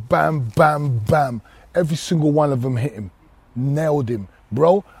bam, bam, bam, bam. Every single one of them hit him. Nailed him.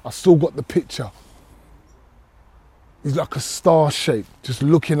 Bro, I still got the picture. He's like a star shape, just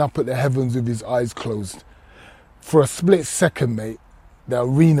looking up at the heavens with his eyes closed. For a split second, mate, the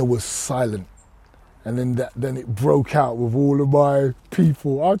arena was silent. And then it broke out with all of my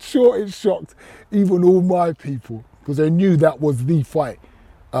people. I'm sure it shocked even all my people, because they knew that was the fight,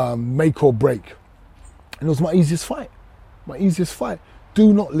 make or break. And it was my easiest fight. My easiest fight.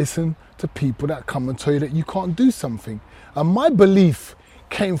 Do not listen to people that come and tell you that you can't do something. And my belief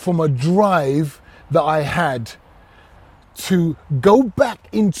came from a drive that I had to go back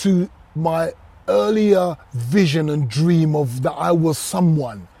into my earlier vision and dream of that I was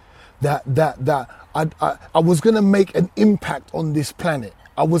someone, that I was going to make an impact on this planet.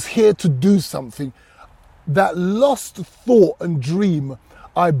 I was here to do something. That lost thought and dream,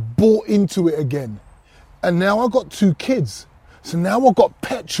 I bought into it again. And now I got 2 kids. So now I've got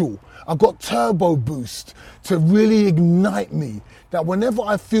petrol. I've got turbo boost to really ignite me. That whenever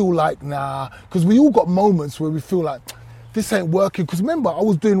I feel like, nah, because we all got moments where we feel like, this ain't working. Because remember, I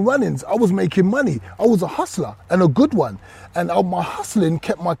was doing run-ins. I was making money. I was a hustler, and a good one. And my hustling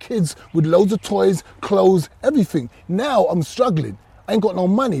kept my kids with loads of toys, clothes, everything. Now I'm struggling. I ain't got no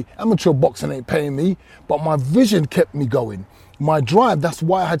money. Amateur boxing ain't paying me. But my vision kept me going. My drive, that's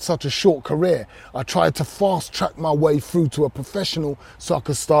why I had such a short career. I tried to fast track my way through to a professional so I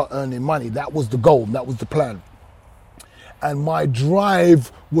could start earning money. That was the goal. That was the plan. And my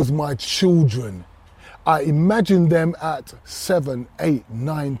drive was my children. I imagined them at 7, 8,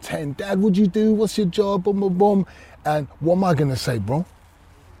 9, 10. Dad, what'd you do? What's your job? Boom, boom, boom. And what am I going to say, bro?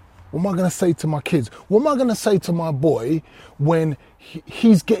 What am I going to say to my kids? What am I going to say to my boy when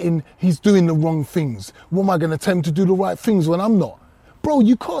he's doing the wrong things? What am I going to tell him to do the right things when I'm not? Bro,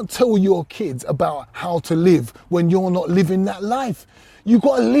 you can't tell your kids about how to live when you're not living that life. You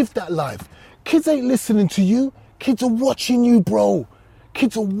got to live that life. Kids ain't listening to you. Kids are watching you, bro.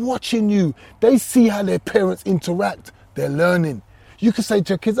 Kids are watching you. They see how their parents interact. They're learning. You can say to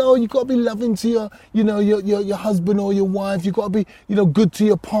your kids, oh, you got to be loving to your husband or your wife. You got to be, good to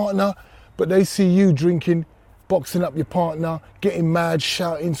your partner. But they see you drinking, boxing up your partner, getting mad,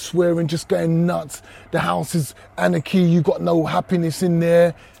 shouting, swearing, just going nuts. The house is anarchy. You got no happiness in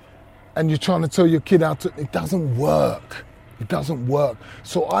there. And you're trying to tell your kid it doesn't work. It doesn't work.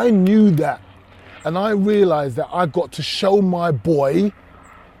 So I knew that. And I realized that I got to show my boy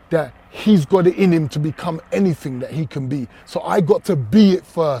that he's got it in him to become anything that he can be. So I got to be it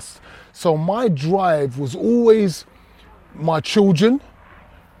first. So my drive was always my children,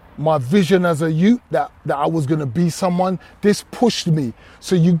 my vision as a youth, that I was going to be someone. This pushed me.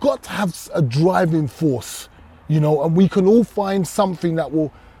 So you got to have a driving force, and we can all find something that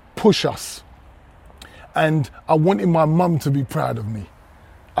will push us. And I wanted my mum to be proud of me.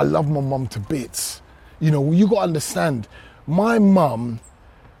 I love my mum to bits. You got to understand, my mum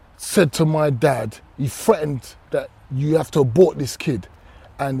said to my dad, he threatened that you have to abort this kid.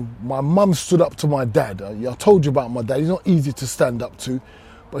 And my mum stood up to my dad. I told you about my dad. He's not easy to stand up to.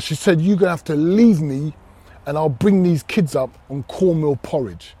 But she said, you're going to have to leave me and I'll bring these kids up on cornmeal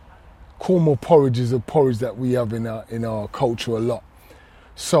porridge. Cornmeal porridge is a porridge that we have in our culture a lot.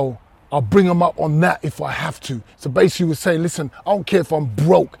 So I'll bring them up on that if I have to. So basically we're saying, listen, I don't care if I'm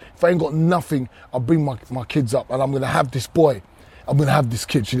broke. If I ain't got nothing, I'll bring my kids up and I'm going to have this boy. I'm going to have this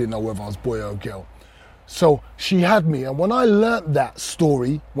kid. She didn't know whether I was boy or girl. So she had me. And when I learnt that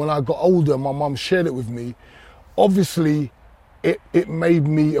story, when I got older, my mum shared it with me, obviously it made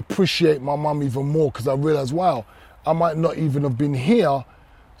me appreciate my mum even more, because I realised, wow, I might not even have been here.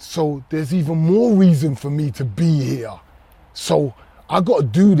 So there's even more reason for me to be here. So I got to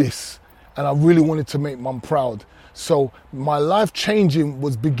do this. And I really wanted to make mum proud. So my life changing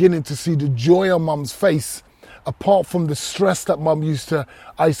was beginning to see the joy on mum's face. Apart from the stress that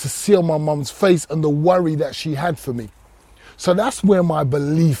I used to see on my mum's face and the worry that she had for me. So that's where my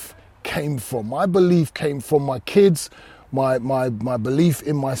belief came from. My belief came from my kids, my belief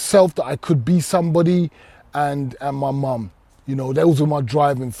in myself that I could be somebody, and my mum. You know, those were my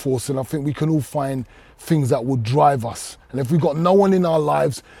driving force, and I think we can all find things that will drive us. And if we've got no one in our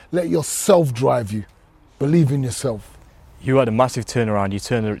lives, let yourself drive you. Believe in yourself. You had a massive turnaround. You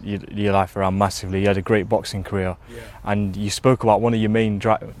turned your life around massively. You had a great boxing career, and you spoke about one of your main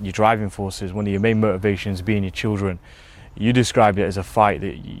your driving forces, one of your main motivations being your children. You described it as a fight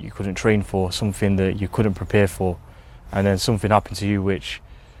that you couldn't train for, something that you couldn't prepare for, and then something happened to you which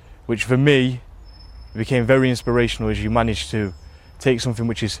for me became very inspirational, as you managed to take something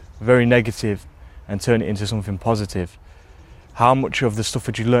which is very negative and turn it into something positive. How much of the stuff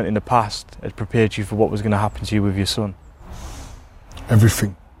that you learnt in the past had prepared you for what was going to happen to you with your son?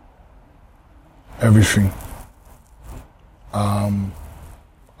 Everything. I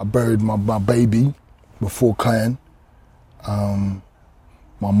buried my baby before Kiyan.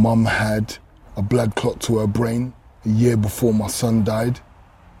 My mum had a blood clot to her brain a year before my son died,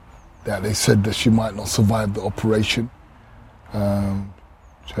 that they said that she might not survive the operation. She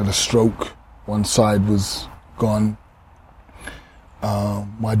had a stroke, one side was gone.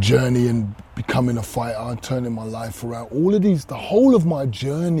 My journey in becoming a fighter, turning my life around, all of these, the whole of my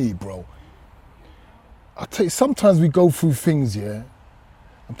journey, bro. I tell you, sometimes we go through things, and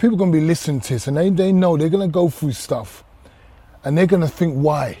people are going to be listening to this, and they know they're going to go through stuff, and they're going to think,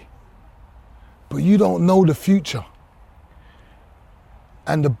 why? But you don't know the future.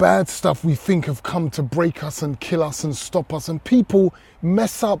 And the bad stuff we think have come to break us and kill us and stop us. And people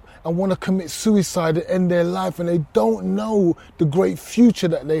mess up and want to commit suicide and end their life, and they don't know the great future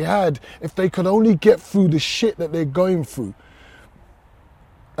that they had if they could only get through the shit that they're going through.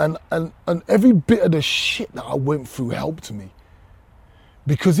 And every bit of the shit that I went through helped me.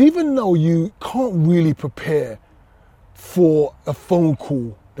 Because even though you can't really prepare for a phone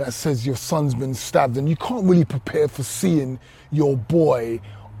call that says your son's been stabbed, and you can't really prepare for seeing your boy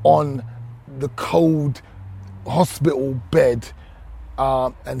on the cold hospital bed,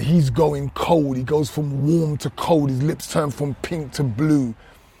 and he's going cold. He goes from warm to cold. His lips turn from pink to blue.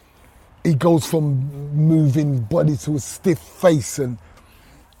 He goes from moving body to a stiff face, and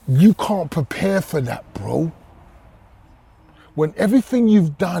you can't prepare for that, bro. When everything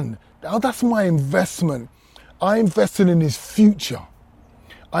you've done, now that's my investment. I invested in his future.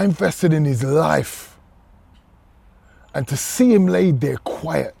 I invested in his life. And to see him laid there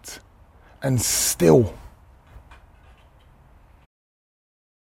quiet and still.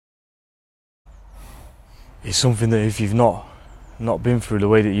 It's something that if you've not been through the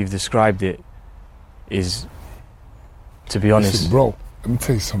way that you've described it, is, to be honest. Listen, bro, let me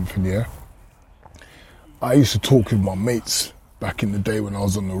tell you something, I used to talk with my mates back in the day when I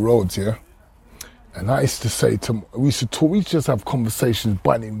was on the roads, And I used to say to them, we used to just have conversations,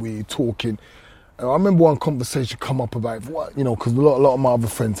 bunning, we talking. And I remember one conversation come up about, what, because a lot of my other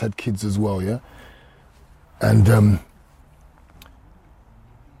friends had kids as well, And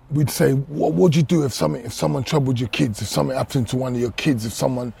we'd say, what would you do if someone troubled your kids, if something happened to one of your kids, if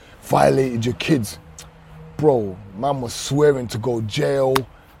someone violated your kids? Bro, man was swearing to go jail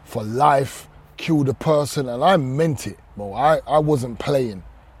for life, kill the person, and I meant it, bro. I wasn't playing.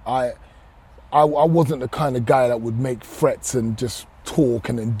 I wasn't the kind of guy that would make threats and just talk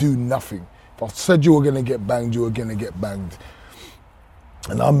and then do nothing. If I said you were going to get banged, you were going to get banged.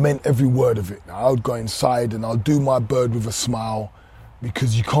 And I meant every word of it. I would go inside and I'll do my bird with a smile,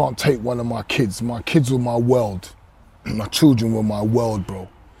 because you can't take one of my kids. My kids were my world. My children were my world, bro.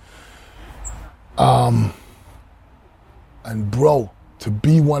 And bro, to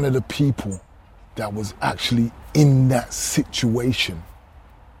be one of the people that was actually in that situation,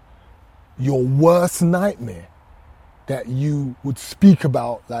 your worst nightmare that you would speak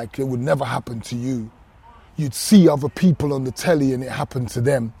about like it would never happen to you. You'd see other people on the telly and it happened to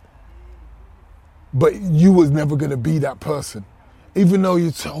them. But you was never going to be that person. Even though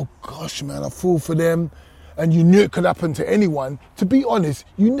you'd say, oh gosh, man, I feel for them. And you knew it could happen to anyone. To be honest,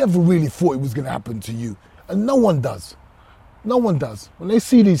 you never really thought it was going to happen to you. And no one does. No one does. When they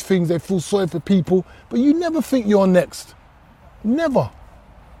see these things, they feel sorry for people. But you never think you're next. Never.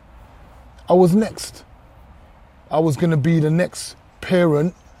 I was next. I was going to be the next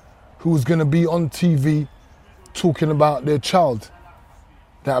parent who was going to be on TV talking about their child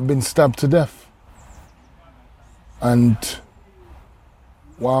that had been stabbed to death. And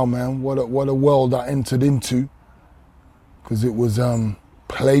wow, man, what a world I entered into, because it was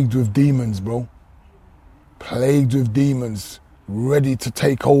plagued with demons, bro. Plagued with demons, ready to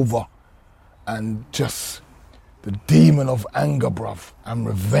take over, and just the demon of anger, bruv, and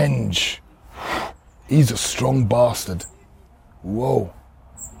revenge. He's a strong bastard. Whoa.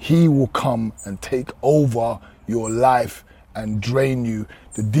 He will come and take over your life and drain you.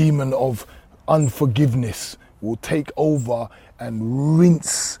 The demon of unforgiveness will take over and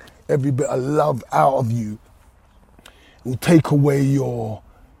rinse every bit of love out of you. It will take away your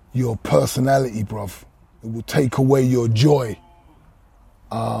personality, bruv. It will take away your joy.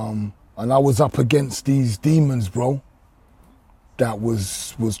 And I was up against these demons, bro, that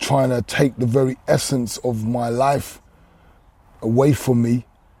was trying to take the very essence of my life away from me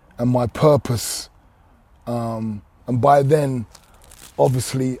and my purpose. And by then,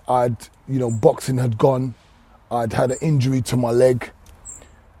 obviously, boxing had gone. I'd had an injury to my leg.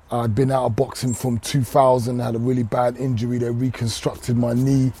 I'd been out of boxing from 2000, had a really bad injury. They reconstructed my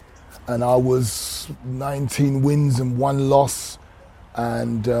knee, and I was 19 wins and 1 loss.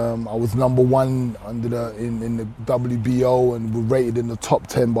 And I was number 1 in the WBO and were rated in the top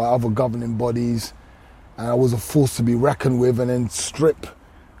 10 by other governing bodies. And I was a force to be reckoned with. And then strip,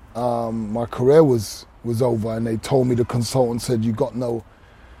 my career was over. And they told me, the consultant said, you got no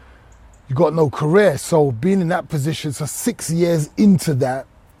career. So being in that position, so 6 years into that,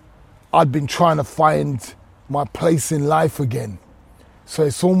 I'd been trying to find my place in life again. So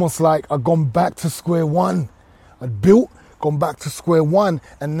it's almost like I'd gone back to square one. I'd gone back to square one,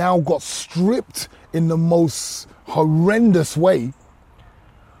 and now got stripped in the most horrendous way.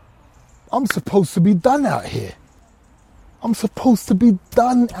 I'm supposed to be done out here. I'm supposed to be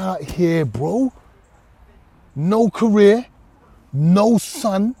done out here, bro. No career, no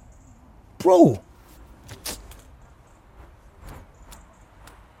son. Bro,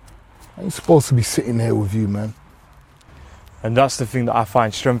 I ain't supposed to be sitting here with you, man. And that's the thing that I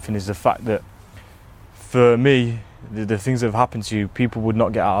find strengthening, is the fact that for me, the things that have happened to you, people would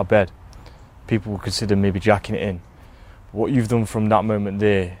not get out of bed. People would consider maybe jacking it in. What you've done from that moment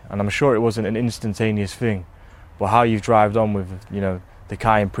there, and I'm sure it wasn't an instantaneous thing, but how you've drived on with, the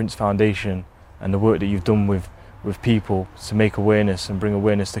Kiyan Prince Foundation and the work that you've done with people to make awareness and bring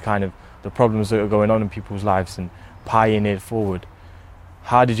awareness to kind of the problems that are going on in people's lives and pioneer it forward.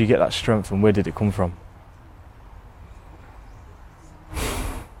 How did you get that strength, and where did it come from?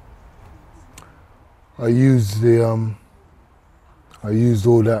 I used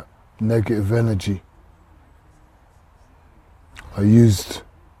all that negative energy. I used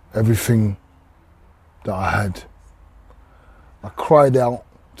everything that I had. I cried out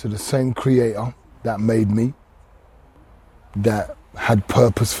to the same creator that made me, that had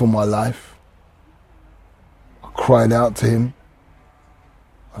purpose for my life. I cried out to him,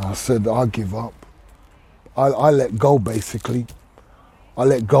 and I said, I give up. I let go, basically. I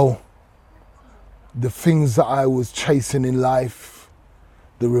let go. The things that I was chasing in life,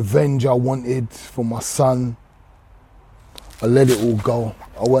 the revenge I wanted for my son, I let it all go.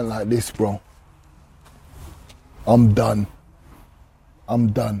 I went like this, bro. I'm done.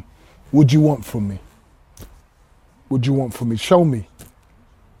 I'm done. What do you want from me? What do you want from me? Show me.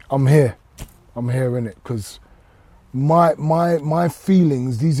 I'm here. I'm here, innit? Because my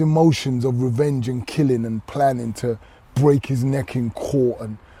feelings, these emotions of revenge and killing and planning to break his neck in court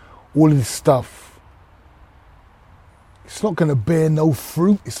and all of this stuff, it's not going to bear no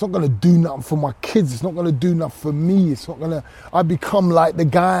fruit. It's not going to do nothing for my kids. It's not going to do nothing for me. It's not going to... I become like the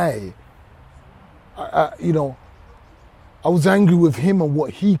guy. I was angry with him and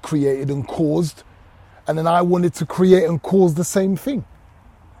what he created and caused, and then I wanted to create and cause the same thing.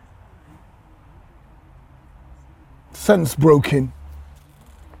 Sense broke in,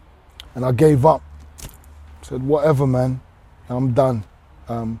 and I gave up. Said, whatever, man, I'm done.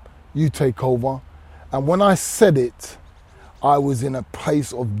 You take over. And when I said it, I was in a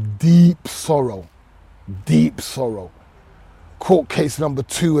place of deep sorrow. Deep sorrow. Court case number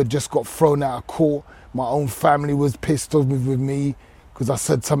 2 had just got thrown out of court. My own family was pissed off with me because I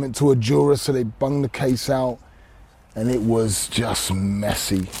said something to a juror, so they bunged the case out. And it was just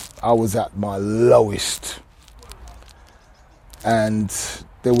messy. I was at my lowest. And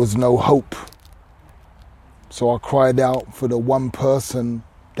there was no hope. So I cried out for the one person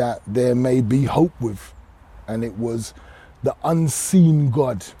that there may be hope with. And it was the unseen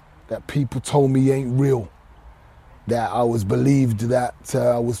God that people told me ain't real. That I was believed that,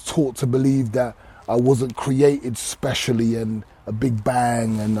 I was taught to believe that I wasn't created specially and a big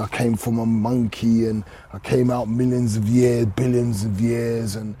bang, and I came from a monkey and I came out millions of years, billions of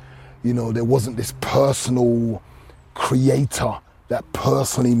years, and there wasn't this personal creator that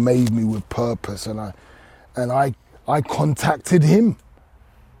personally made me with purpose. And I contacted him.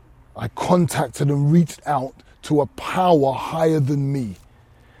 I contacted and reached out to a power higher than me,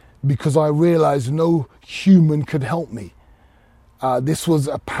 because I realized no human could help me. This was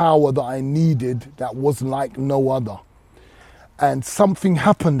a power that I needed that was like no other. And something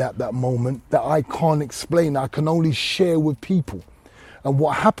happened at that moment that I can't explain. I can only share with people. And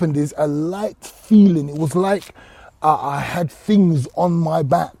what happened is a light feeling. It was like I had things on my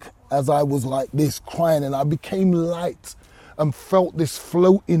back as I was like this crying, and I became light and felt this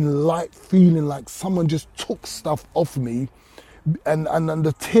floating light feeling like someone just took stuff off me, and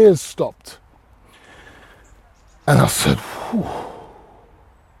the tears stopped. And I said, whew.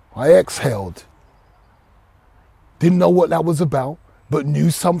 I exhaled. Didn't know what that was about, but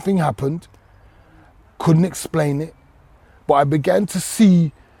knew something happened. Couldn't explain it. But I began to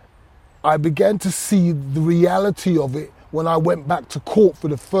see the reality of it when I went back to court for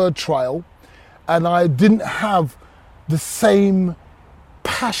the third trial, and I didn't have the same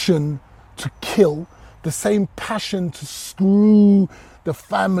passion to kill, the same passion to screw the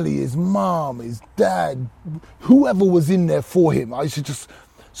family, his mom, his dad, whoever was in there for him. I used to just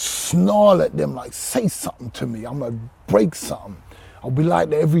snarl at them like, say something to me, I'm gonna break something. I'll be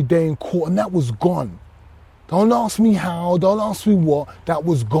like that every day in court, and that was gone. Don't ask me how, don't ask me what, that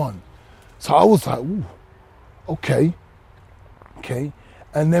was gone. So I was like, ooh, okay.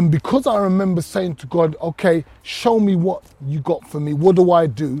 And then because I remember saying to God, okay, show me what you got for me, what do I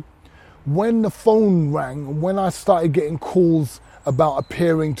do? When the phone rang, when I started getting calls about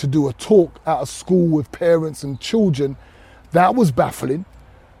appearing to do a talk at a school with parents and children, that was baffling.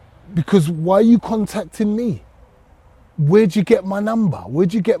 Because why are you contacting me? Where'd you get my number?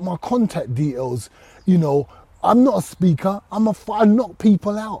 Where'd you get my contact details? You know, I'm not a speaker. I knock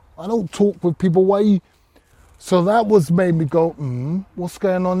people out. I don't talk with people. Why you? So that made me go, what's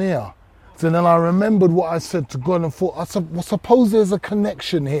going on here? So then I remembered what I said to God and thought, I said, well, suppose there's a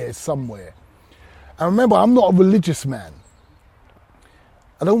connection here somewhere. And remember, I'm not a religious man.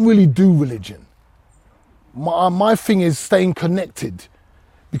 I don't really do religion. My thing is staying connected,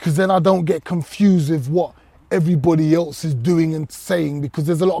 because then I don't get confused with what everybody else is doing and saying, because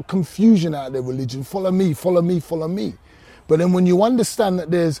there's a lot of confusion out there, religion. Follow me, follow me, follow me. But then when you understand that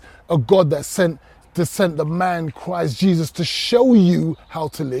there's a God that sent the man Christ Jesus to show you how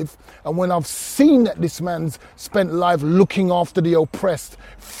to live, and when I've seen that this man's spent life looking after the oppressed,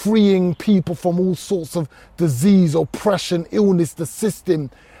 freeing people from all sorts of disease, oppression, illness, the system,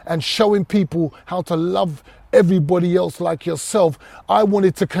 and showing people how to love everybody else like yourself, I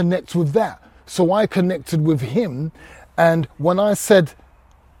wanted to connect with that. So I connected with him, and when I said,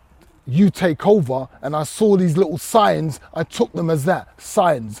 you take over, and I saw these little signs, I took them as that,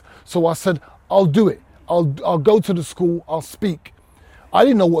 signs. So I said, I'll do it. I'll go to the school, I'll speak. I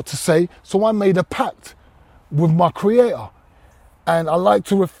didn't know what to say, so I made a pact with my creator. And I like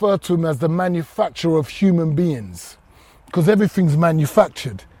to refer to him as the manufacturer of human beings, because everything's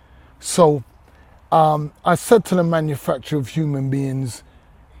manufactured. So I said to the manufacturer of human beings,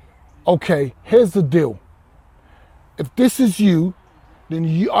 okay, here's the deal. If this is you,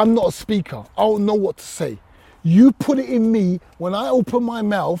 then I'm not a speaker. I don't know what to say. You put it in me. When I open my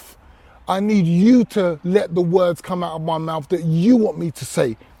mouth, I need you to let the words come out of my mouth that you want me to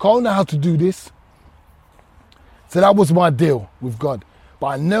say. I don't know how to do this. So that was my deal with God. But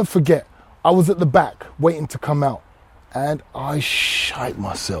I never forget, I was at the back waiting to come out, and I shite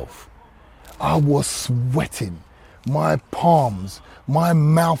myself. I was sweating. My palms, my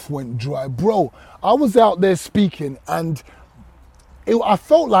mouth went dry. Bro, I was out there speaking, and I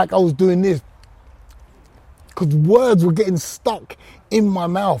felt like I was doing this because words were getting stuck in my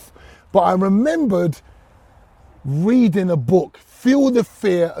mouth. But I remembered reading a book, Feel the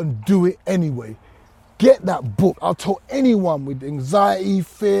Fear and Do It Anyway. Get that book. I'll tell anyone with anxiety,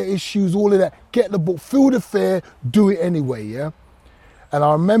 fear issues, all of that, get the book, Feel the Fear, Do It Anyway, yeah? And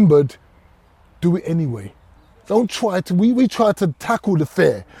I remembered, do it anyway. Don't try to, we try to tackle the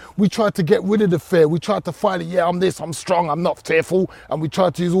fear. We try to get rid of the fear. We try to fight it. Yeah, I'm this, I'm strong, I'm not fearful. And we try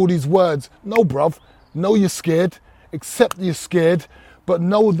to use all these words. No, bruv. Know you're scared. Accept you're scared. But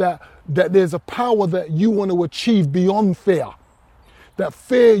know that there's a power that you want to achieve beyond fear. That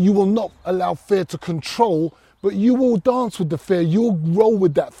fear, you will not allow fear to control, but you will dance with the fear. You'll roll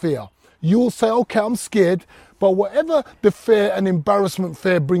with that fear. You'll say, okay, I'm scared, but whatever the fear and embarrassment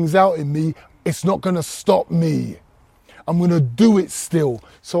fear brings out in me, it's not going to stop me. I'm going to do it still.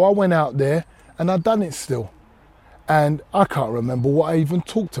 So I went out there and I done it still. And I can't remember what I even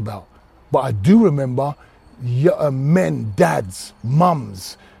talked about, but I do remember men, dads,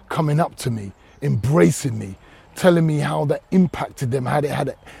 mums coming up to me, embracing me, telling me how that impacted them,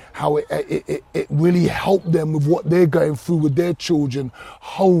 how it really helped them with what they're going through with their children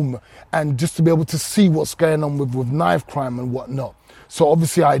home, and just to be able to see what's going on with knife crime and whatnot. So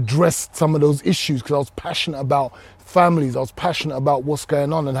obviously I addressed some of those issues because I was passionate about families. I was passionate about what's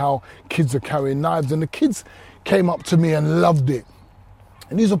going on and how kids are carrying knives. And the kids came up to me and loved it.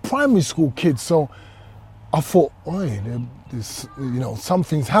 And these are primary school kids. So I thought,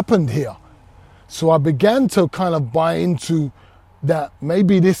 something's happened here. So I began to kind of buy into that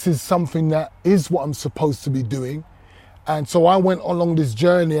maybe this is something that is what I'm supposed to be doing. And so I went along this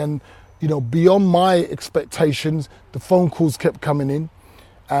journey and, beyond my expectations, the phone calls kept coming in.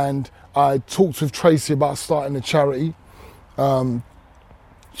 And I talked with Tracy about starting a charity.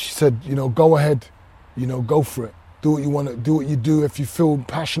 She said, go ahead, go for it. Do what you want to do, what you do. If you feel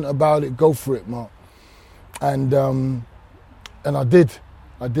passionate about it, go for it, Mark. And I did.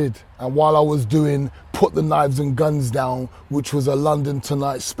 And while I was doing Put the Knives and Guns Down, which was a London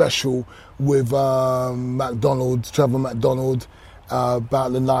Tonight special with Trevor McDonald,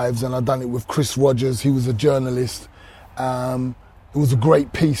 about the knives, and I'd done it with Chris Rogers. He was a journalist. It was a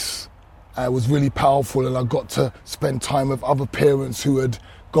great piece. It was really powerful, and I got to spend time with other parents who had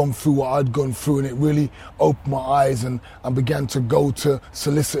gone through what I'd gone through, and it really opened my eyes, and I began to go to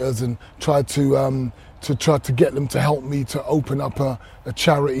solicitors and try to get them to help me to open up a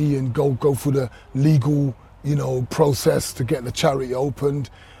charity and go through the legal, process to get the charity opened.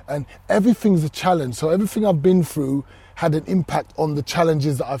 And everything's a challenge. So everything I've been through had an impact on the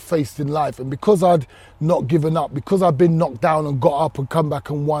challenges that I've faced in life. And because I'd not given up, because I'd been knocked down and got up and come back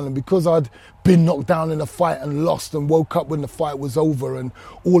and won, and because I'd been knocked down in a fight and lost and woke up when the fight was over and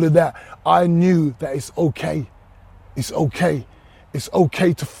all of that, I knew that it's okay. It's okay. It's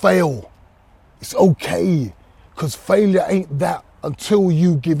okay to fail. It's okay, because failure ain't that until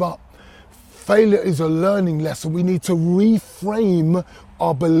you give up. Failure is a learning lesson. We need to reframe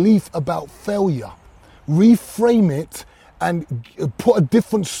our belief about failure. Reframe it and put a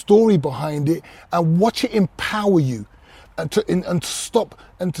different story behind it and watch it empower you and to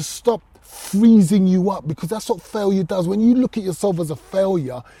stop freezing you up, because that's what failure does. When you look at yourself as a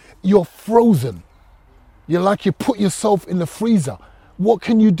failure, you're frozen. You're like you put yourself in the freezer. What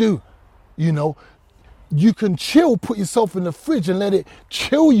can you do? You can chill, put yourself in the fridge and let it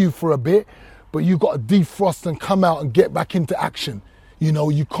chill you for a bit, but you got to defrost and come out and get back into action. You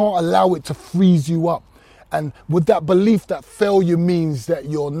can't allow it to freeze you up. And with that belief that failure means that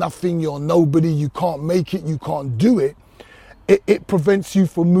you're nothing, you're nobody, you can't make it, you can't do it, it prevents you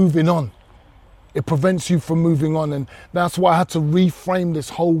from moving on. It prevents you from moving on. And that's why I had to reframe this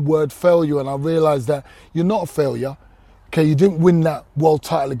whole word failure. And I realized that you're not a failure. Okay, you didn't win that world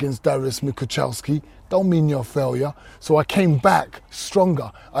title against Darius Mikuchowski. Don't mean you're a failure. So I came back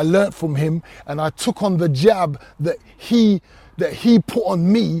stronger. I learned from him, and I took on the jab that he put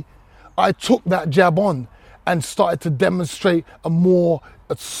on me. I took that jab on and started to demonstrate a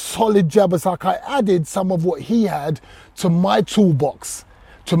solid jab. It's like I added some of what he had to my toolbox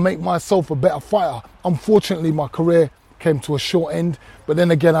to make myself a better fighter. Unfortunately, my career came to a short end, but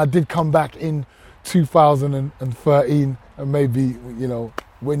then again, I did come back in 2013, and maybe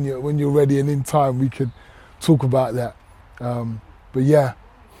when you're ready and in time we could talk about that. But yeah,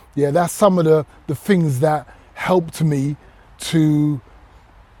 that's some of the things that helped me to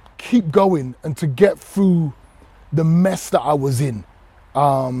keep going and to get through the mess that I was in.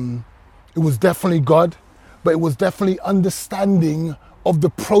 It was definitely God, but it was definitely understanding of the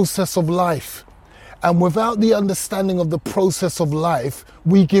process of life. And without the understanding of the process of life,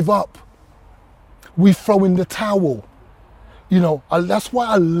 we give up. We throw in the towel. That's why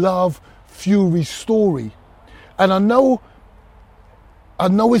I love Fury's story. And I know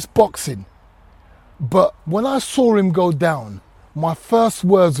it's boxing, but when I saw him go down, my first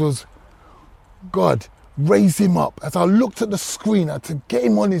words was, God, raise him up. As I looked at the screen, I had to get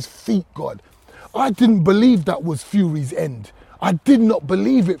him on his feet, God. I didn't believe that was Fury's end. I did not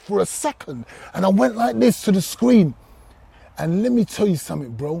believe it for a second. And I went like this to the screen. And let me tell you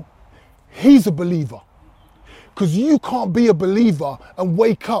something, bro. He's a believer. Because you can't be a believer and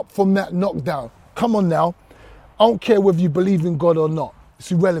wake up from that knockdown. Come on now. I don't care whether you believe in God or not. It's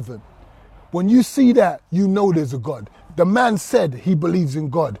irrelevant. When you see that, you know there's a God. The man said he believes in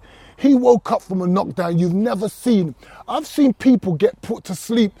God. He woke up from a knockdown you've never seen. I've seen people get put to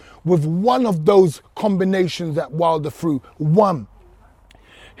sleep with one of those combinations that Wilder threw. One.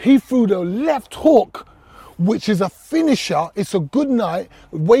 He threw the left hook, which is a finisher. It's a good night.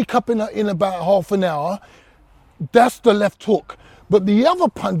 Wake up in about half an hour. That's the left hook. But the other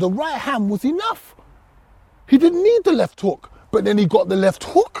punch, the right hand, was enough. He didn't need the left hook. But then he got the left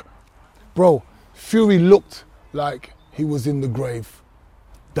hook. Bro, Fury looked like he was in the grave.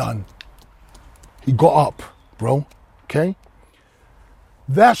 Done. He got up, bro. Okay?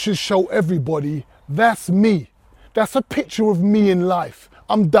 That should show everybody that's me. That's a picture of me in life.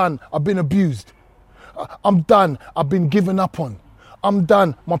 I'm done. I've been abused. I'm done. I've been given up on. I'm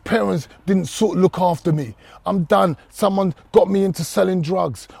done. My parents didn't look after me. I'm done. Someone got me into selling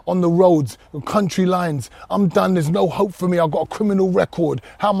drugs on the roads, country lines. I'm done. There's no hope for me. I've got a criminal record.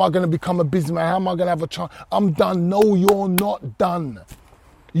 How am I going to become a businessman? How am I going to have a child? I'm done. No, you're not done.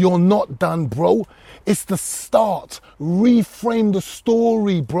 You're not done, bro. It's the start. Reframe the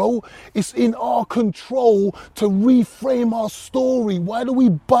story, bro. It's in our control to reframe our story. Why do we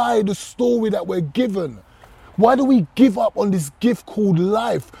buy the story that we're given? Why do we give up on this gift called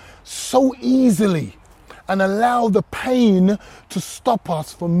life so easily and allow the pain to stop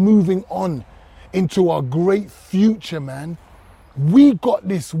us from moving on into our great future, man? We got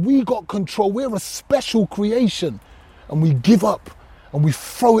this. We got control. We're a special creation, and we give up and we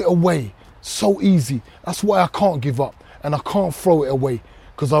throw it away so easy. That's why I can't give up and I can't throw it away,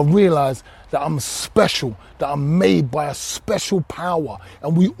 because I realize that I'm special, that I'm made by a special power,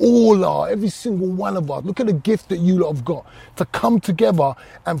 and we all are, every single one of us. Look at the gift that you lot have got to come together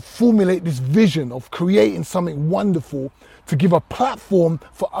and formulate this vision of creating something wonderful to give a platform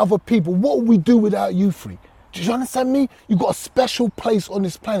for other people. What would we do without you three? Do you understand me? You've got a special place on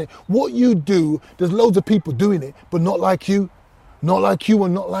this planet. What you do, there's loads of people doing it, but not like you. Not like you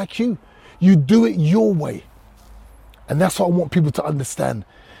and not like you. You do it your way. And that's what I want people to understand.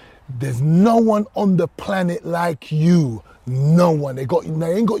 There's no one on the planet like you. No one. They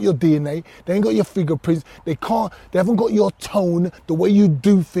ain't got your DNA. They ain't got your fingerprints. They haven't got your tone, the way you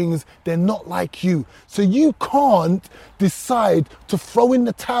do things. They're not like you. So you can't decide to throw in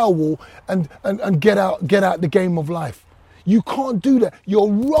the towel and get out the game of life. You can't do that. You're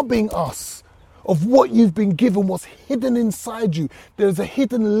robbing us of what you've been given, what's hidden inside you. There's a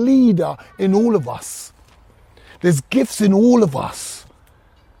hidden leader in all of us. There's gifts in all of us.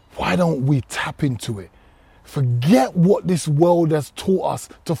 Why don't we tap into it? Forget what this world has taught us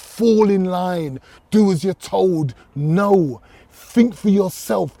to fall in line, do as you're told. No, think for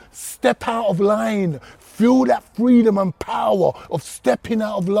yourself, step out of line, feel that freedom and power of stepping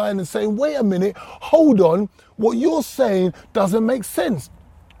out of line and saying, wait a minute, hold on, what you're saying doesn't make sense.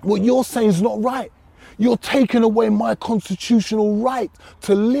 What you're saying is not right. You're taking away my constitutional right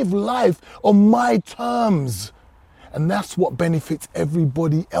to live life on my terms. And that's what benefits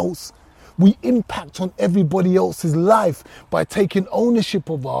everybody else. We impact on everybody else's life by taking ownership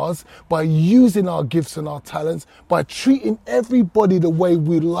of ours, by using our gifts and our talents, by treating everybody the way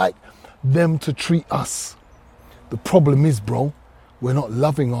we like them to treat us. The problem is, bro, we're not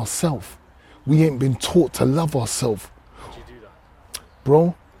loving ourselves. We ain't been taught to love ourselves. How do you do that?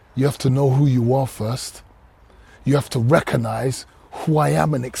 Bro, you have to know who you are first. You have to recognize who I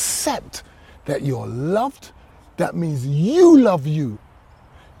am and accept that you're loved. That means you love you.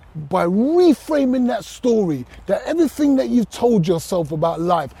 By reframing that story, that everything that you've told yourself about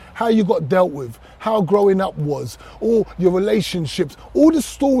life, how you got dealt with, how growing up was, or your relationships, all the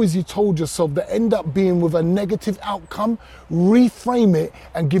stories you told yourself that end up being with a negative outcome, reframe it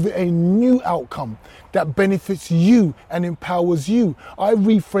and give it a new outcome that benefits you and empowers you. I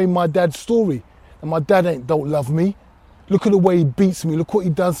reframe my dad's story, and my dad don't love me. Look at the way he beats me. Look what he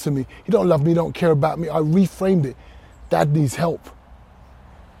does to me. He don't love me, don't care about me. I reframed it. Dad needs help.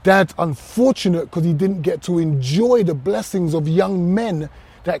 Dad's unfortunate because he didn't get to enjoy the blessings of young men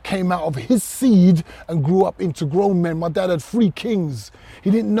that came out of his seed and grew up into grown men. My dad had 3 kings. He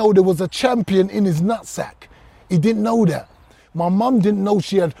didn't know there was a champion in his nutsack. He didn't know that. My mum didn't know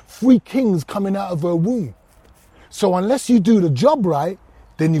she had 3 kings coming out of her womb. So unless you do the job right,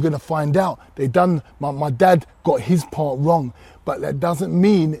 then you're going to find out. My dad got his part wrong. But that doesn't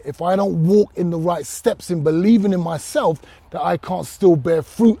mean if I don't walk in the right steps in believing in myself that I can't still bear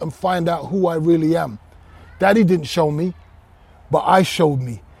fruit and find out who I really am. Daddy didn't show me, but I showed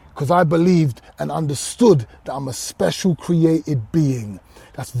me because I believed and understood that I'm a special created being.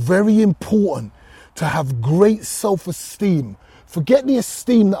 That's very important, to have great self-esteem. Forget the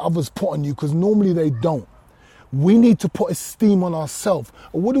esteem that others put on you, because normally they don't. We need to put esteem on ourselves.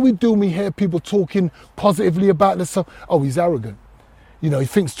 And what do we do when we hear people talking positively about themselves? Oh, he's arrogant. He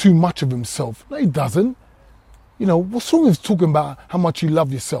thinks too much of himself. No, he doesn't. What's wrong with talking about how much you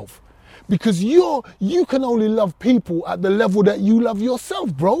love yourself? Because you can only love people at the level that you love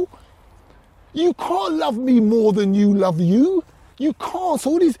yourself, bro. You can't love me more than you love you. You can't.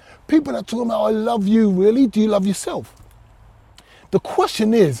 So all these people that are talking about, I love you, really? Do you love yourself? The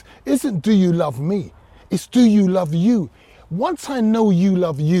question isn't do you love me? It's do you love you? Once I know you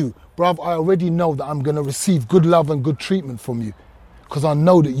love you, bruv, I already know that I'm going to receive good love and good treatment from you. because I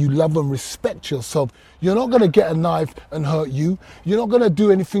know that you love and respect yourself. You're not going to get a knife and hurt you. You're not going to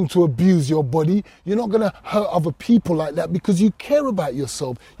do anything to abuse your body. You're not going to hurt other people like that because you care about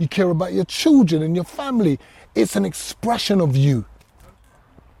yourself. You care about your children and your family. It's an expression of you.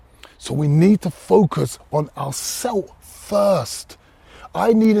 So we need to focus on ourselves first.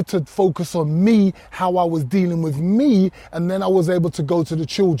 I needed to focus on me, how I was dealing with me, and then I was able to go to the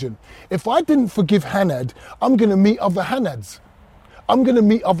children. If I didn't forgive Hanad, I'm going to meet other Hanads. I'm going to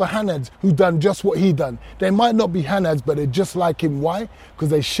meet other Hanads who done just what he done. They might not be Hanads, but they're just like him. Why? Because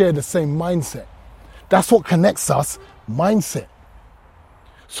they share the same mindset. That's what connects us, mindset.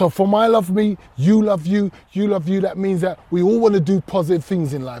 So from I love me, you love you, you love you, that means that we all want to do positive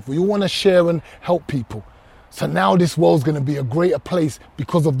things in life. We all want to share and help people. So now this world's going to be a greater place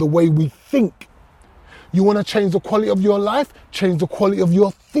because of the way we think. You want to change the quality of your life? Change the quality of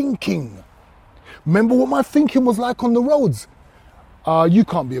your thinking. Remember what my thinking was like on the roads? You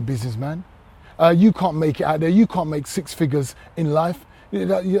can't be a businessman. You can't make it out there. You can't make six figures in life.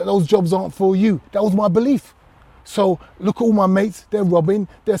 Those jobs aren't for you. That was my belief. So look at all my mates, they're robbing,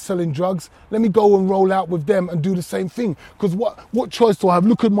 they're selling drugs. Let me go and roll out with them and do the same thing. Because what choice do I have?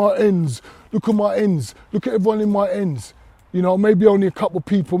 Look at my ends. Look at my ends. Look at everyone in my ends. You know, maybe only a couple of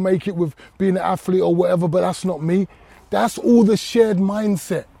people make it with being an athlete or whatever, but that's not me. That's all the shared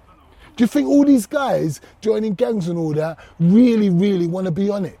mindset. Do you think all these guys joining gangs and all that really, really want to be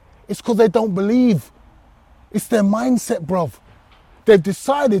on it? It's because they don't believe. It's their mindset, bruv. They've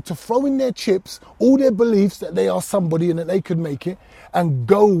decided to throw in their chips, all their beliefs that they are somebody and that they could make it, and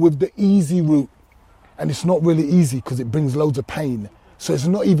go with the easy route. And it's not really easy because it brings loads of pain. So it's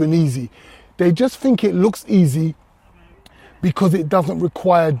not even easy. They just think it looks easy because it doesn't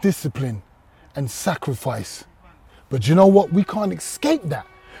require discipline and sacrifice. But you know what? We can't escape that.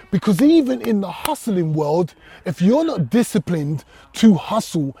 Because even in the hustling world, if you're not disciplined to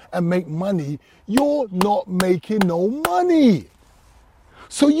hustle and make money, you're not making no money.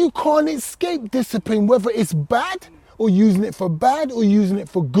 So you can't escape discipline, whether it's bad or using it for bad or using it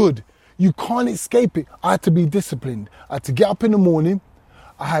for good. You can't escape it. I had to be disciplined. I had to get up in the morning.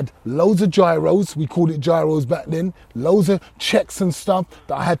 I had loads of gyros. We called it gyros back then. Loads of checks and stuff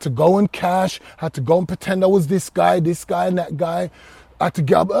that I had to go and cash. I had to go and pretend I was this guy and that guy. I had to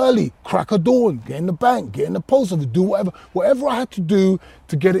get up early, crack of dawn, get in the bank, get in the post office, do whatever I had to do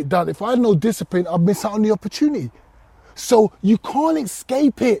to get it done. If I had no discipline, I'd miss out on the opportunity. So you can't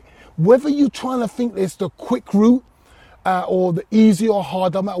escape it. Whether you're trying to think it's the quick route or the easy or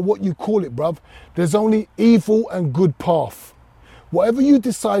hard, no matter what you call it, bruv, there's only evil and good path. Whatever you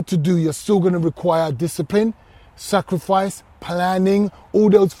decide to do, you're still going to require discipline, sacrifice, planning. All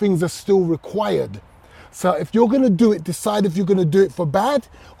those things are still required. So if you're going to do it, decide if you're going to do it for bad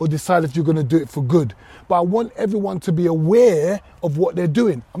or decide if you're going to do it for good. But I want everyone to be aware of what they're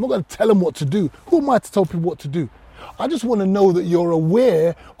doing. I'm not going to tell them what to do. Who am I to tell people what to do? I just want to know that you're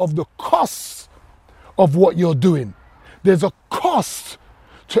aware of the costs of what you're doing. There's a cost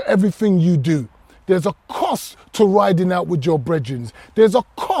to everything you do. There's a cost to riding out with your brethren. There's a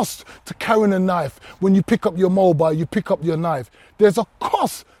cost to carrying a knife. When you pick up your mobile, you pick up your knife. There's a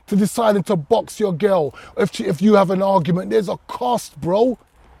cost to deciding to box your girl. If you have an argument, there's a cost, bro.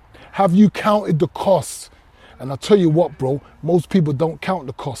 Have you counted the cost? And I'll tell you what, bro, most people don't count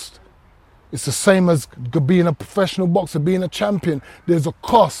the cost. It's the same as being a professional boxer, being a champion. There's a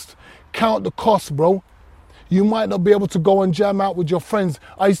cost. Count the cost, bro. You might not be able to go and jam out with your friends.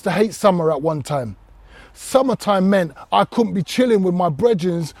 I used to hate summer at one time. Summertime meant I couldn't be chilling with my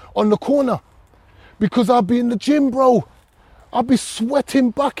brethren on the corner because I'd be in the gym, bro. I'd be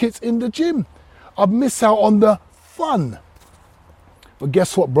sweating buckets in the gym. I'd miss out on the fun. But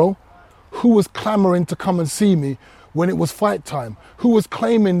guess what, bro? Who was clamoring to come and see me when it was fight time? Who was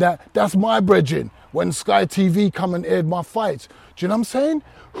claiming that that's my brethren when Sky TV come and aired my fights? Do you know what I'm saying?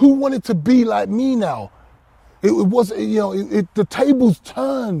 Who wanted to be like me now? The tables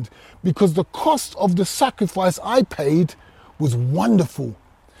turned because the cost of the sacrifice I paid was wonderful.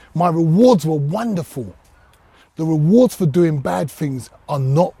 My rewards were wonderful. The rewards for doing bad things are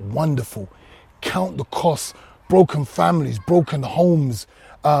not wonderful. Count the costs. Broken families, broken homes,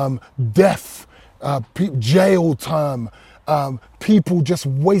 death, jail time, people just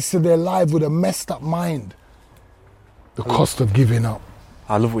wasted their life with a messed up mind. The cost of giving up.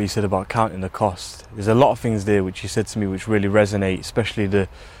 I love what you said about counting the cost. There's a lot of things there which you said to me which really resonate, especially the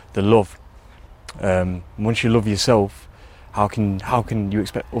love. Once you love yourself, how can you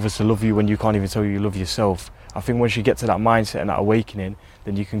expect others to love you when you can't even tell you love yourself? I think once you get to that mindset and that awakening,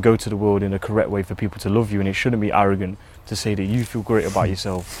 then you can go to the world in a correct way for people to love you, and it shouldn't be arrogant to say that you feel great about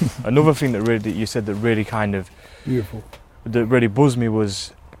yourself. Another thing that you said that really kind of beautiful that really buzzed me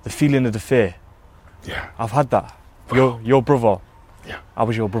was the feeling of the fear. Yeah. I've had that. Your brother. Yeah. I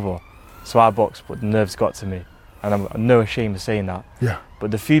was your brother. So I boxed, but the nerves got to me. And I'm no ashamed of saying that. Yeah.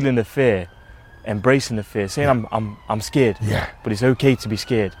 But the feeling of fear, embracing the fear, saying I'm scared. Yeah. But it's okay to be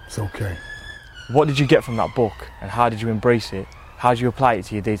scared. It's okay. What did you get from that book, and how did you embrace it? How did you apply it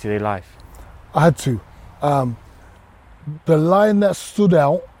to your day-to-day life? I had to. The line that stood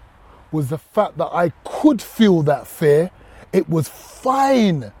out was the fact that I could feel that fear. It was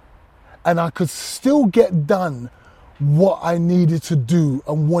fine. And I could still get done what I needed to do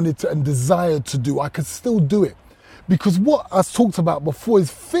and wanted to and desired to do. I could still do it. Because what I talked about before is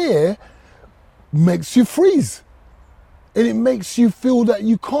fear makes you freeze. And it makes you feel that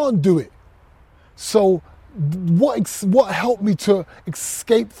you can't do it. So what helped me to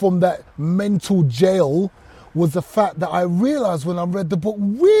escape from that mental jail was the fact that I realized when I read the book,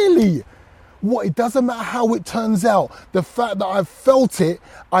 really, it doesn't matter how it turns out. The fact that I felt it,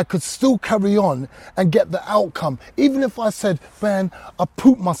 I could still carry on and get the outcome. Even if I said, man, I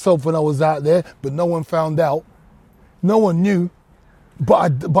pooped myself when I was out there, but no one found out. No one knew.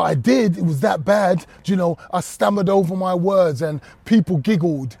 But I did. It was that bad. You know, I stammered over my words and people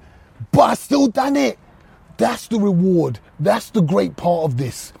giggled. But I still done it. That's the reward. That's the great part of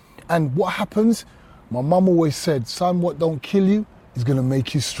this. And what happens? My mum always said, son, what don't kill you is going to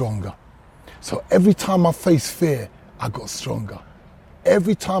make you stronger. So every time I faced fear, I got stronger.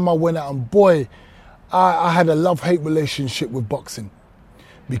 Every time I went out, and boy, I had a love-hate relationship with boxing.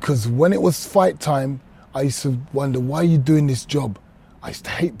 Because when it was fight time, I used to wonder, why are you doing this job? I used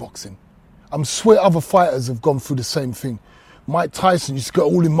to hate boxing. I'm sure other fighters have gone through the same thing. Mike Tyson used to get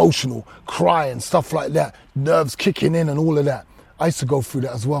all emotional, cry and stuff like that, nerves kicking in and all of that. I used to go through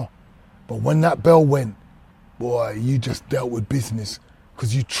that as well. But when that bell went, boy, you just dealt with business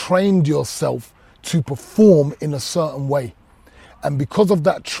because you trained yourself to perform in a certain way. And because of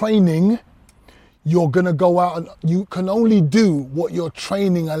that training, you're going to go out and you can only do what your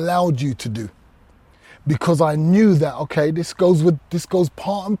training allowed you to do. Because I knew that, okay, this goes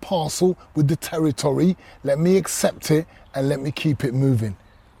part and parcel with the territory. Let me accept it and let me keep it moving.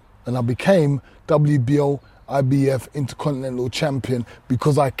 And I became WBO, IBF Intercontinental Champion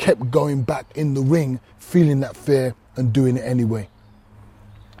because I kept going back in the ring, feeling that fear and doing it anyway.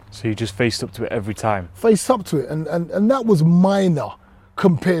 So you just faced up to it every time? Face up to it. And that was minor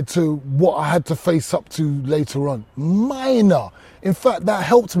compared to what I had to face up to later on. Minor. In fact, that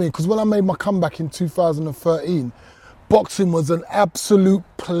helped me because when I made my comeback in 2013, boxing was an absolute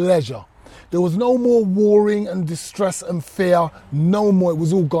pleasure. There was no more worrying and distress and fear. No more. It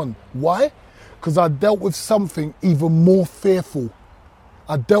was all gone. Why? Because I dealt with something even more fearful.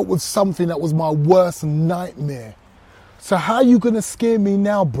 I dealt with something that was my worst nightmare. So how are you going to scare me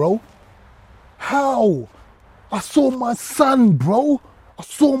now, bro? How? I saw my son, bro. I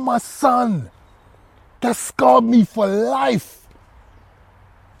saw my son. That scarred me for life.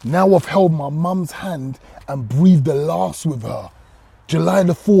 Now I've held my mum's hand and breathed the last with her. July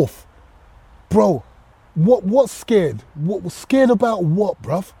the 4th. Bro, what's scared? What was scared about what,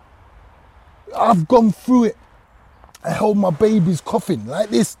 bruv? I've gone through it. I held my baby's coffin like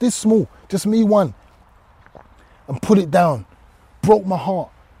this small, just me one. And put it down. Broke my heart.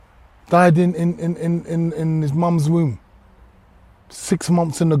 Died in his mum's womb. 6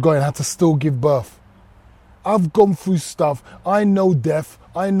 months in the going, had to still give birth. I've gone through stuff. I know death.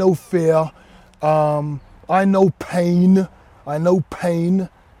 I know fear. I know pain.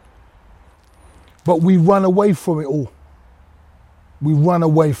 But we run away from it all. We run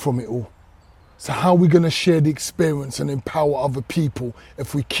away from it all. So how are we going to share the experience and empower other people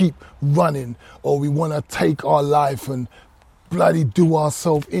if we keep running or we want to take our life and bloody do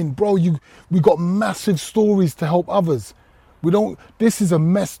ourselves in? Bro, we got massive stories to help others. This is a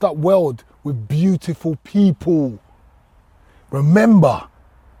messed up world with beautiful people. Remember,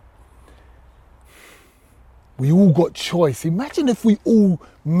 we all got choice. Imagine if we all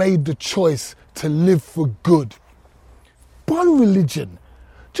made the choice to live for good. One religion.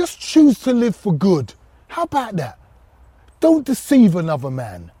 Just choose to live for good. How about that? Don't deceive another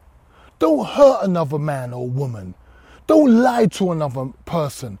man. Don't hurt another man or woman. Don't lie to another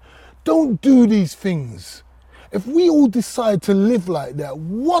person. Don't do these things. If we all decide to live like that,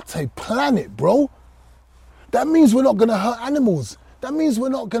 what a planet, bro. That means we're not going to hurt animals. That means we're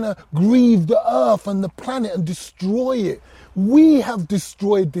not going to grieve the earth and the planet and destroy it. We have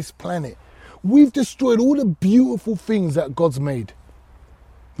destroyed this planet. We've destroyed all the beautiful things that God's made.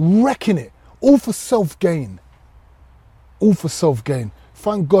 Wrecking it. All for self-gain. All for self-gain.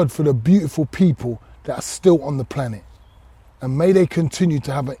 Thank God for the beautiful people that are still on the planet. And may they continue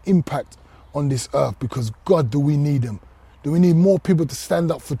to have an impact on this earth because God, do we need them. Do we need more people to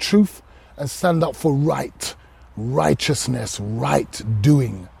stand up for truth and stand up for righteousness, right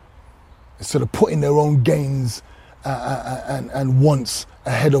doing, instead of putting their own gains and wants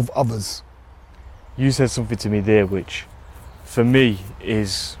ahead of others? You said something to me there which, for me,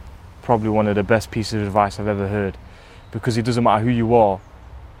 is probably one of the best pieces of advice I've ever heard, because it doesn't matter who you are,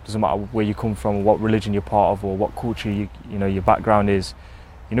 doesn't matter where you come from, or what religion you're part of, or what culture you know your background is.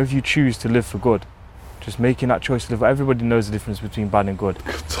 You know, if you choose to live for good, just making that choice to live. Everybody knows the difference between bad and good.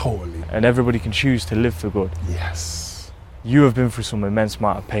 Totally. And everybody can choose to live for good. Yes. You have been through some immense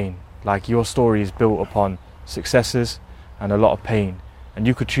amount of pain. Like, your story is built upon successes and a lot of pain. And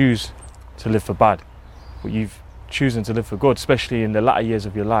you could choose to live for bad, but you've chosen to live for good, especially in the latter years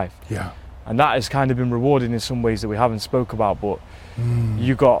of your life. Yeah. And that has kind of been rewarded in some ways that we haven't spoke about, but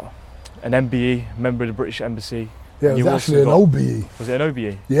you got an MBE, member of the British Embassy. Yeah, it was actually an OBE. Was it an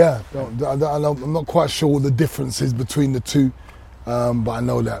OBE? Yeah, I'm not quite sure what the difference is between the two, but I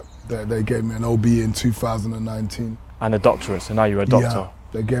know that they gave me an OBE in 2019. And a doctorate, so now you're a doctor. Yeah,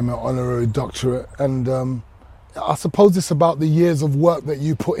 they gave me an honorary doctorate, and I suppose it's about the years of work that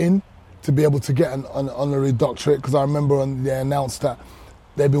you put in to be able to get an honorary doctorate, because I remember when they announced that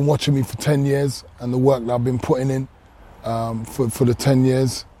they've been watching me for 10 years and the work that I've been putting in for the 10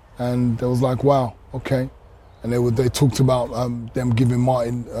 years, and they was like, wow, okay. And they talked about them giving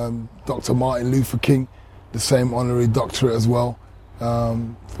Dr. Martin Luther King the same honorary doctorate as well,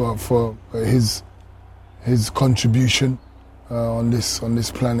 for his contribution on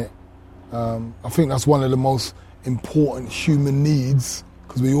this planet. I think that's one of the most important human needs,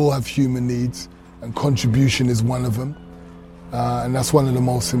 because we all have human needs, and contribution is one of them. And that's one of the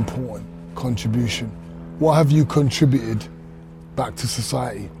most important, contribution. What have you contributed back to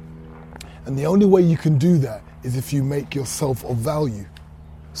society? And the only way you can do that is if you make yourself of value.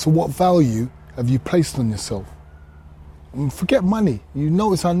 So what value have you placed on yourself? And forget money. You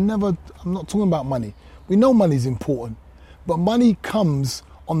notice I'm not talking about money. We know money's important, but money comes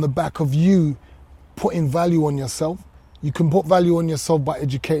on the back of you putting value on yourself. You can put value on yourself by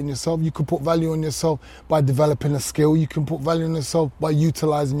educating yourself. You can put value on yourself by developing a skill. You can put value on yourself by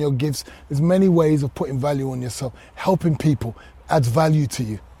utilizing your gifts. There's many ways of putting value on yourself. Helping people adds value to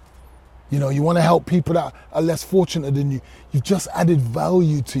you. You know, you want to help people that are less fortunate than you. You've just added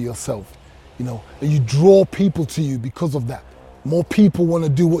value to yourself. You know, and you draw people to you because of that. More people want to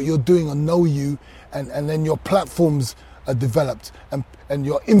do what you're doing and know you, and then your platforms are developed and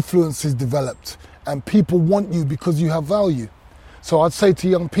your influence is developed, and people want you because you have value. So I'd say to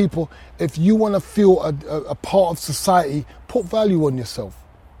young people, if you want to feel a part of society, put value on yourself.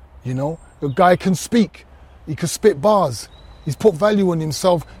 You know, a guy can speak, he can spit bars. He's put value on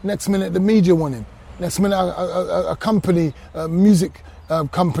himself. Next minute, the media want him. Next minute, a company, a music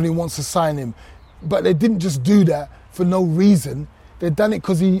company wants to sign him. But they didn't just do that for no reason. They've done it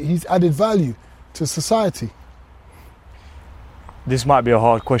because he's added value to society. This might be a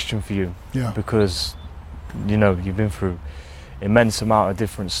hard question for you. Yeah. Because, you know, you've been through immense amount of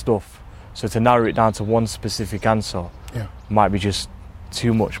different stuff. So to narrow it down to one specific answer might be just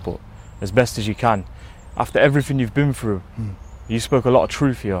too much. But as best as you can, after everything you've been through, you spoke a lot of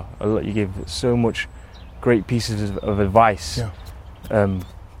truth here. You gave so much great pieces of advice. Yeah.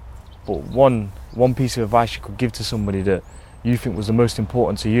 But one piece of advice you could give to somebody that you think was the most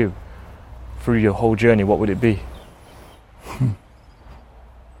important to you through your whole journey, what would it be?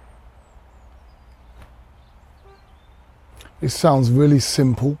 It sounds really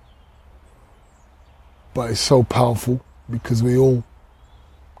simple, but it's so powerful, because we all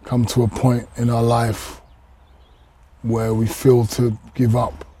come to a point in our life where we feel to give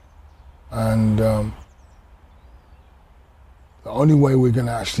up, and the only way we're going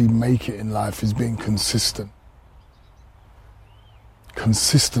to actually make it in life is being consistent.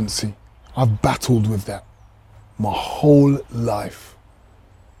 Consistency. I've battled with that my whole life.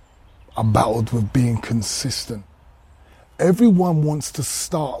 I battled with being consistent. Everyone wants to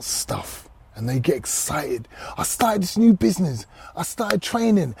start stuff and they get excited. I started this new business. I started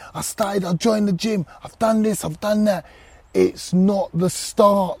training. I joined the gym. I've done this, I've done that. It's not the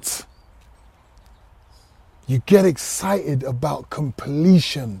start. You get excited about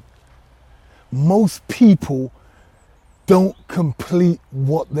completion. Most people don't complete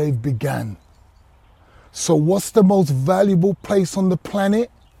what they've began. So what's the most valuable place on the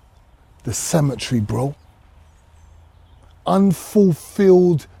planet? The cemetery, bro.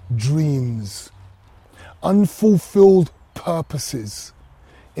 Unfulfilled dreams, unfulfilled purposes,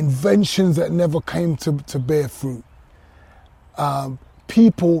 inventions that never came to bear fruit,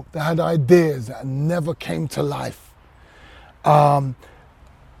 people that had ideas that never came to life,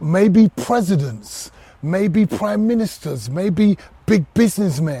 maybe presidents, maybe prime ministers, maybe big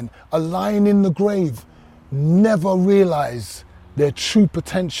businessmen are lying in the grave, never realize their true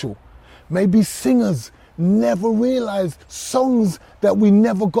potential. Maybe singers never realize songs that we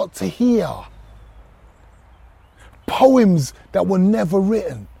never got to hear. Poems that were never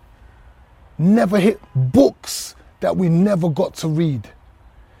written. Never hit books that we never got to read.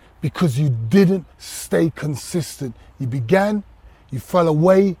 Because you didn't stay consistent. You began, you fell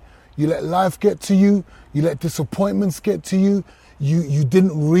away, you let life get to you, you let disappointments get to you, you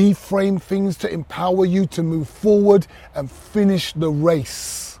didn't reframe things to empower you to move forward and finish the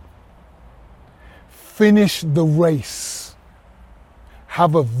race. Finish the race.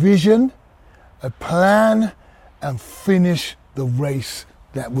 Have a vision, a plan, and finish the race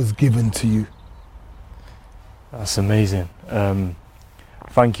that was given to you. That's amazing.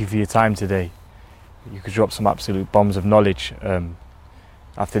 Thank you for your time today. You could drop some absolute bombs of knowledge.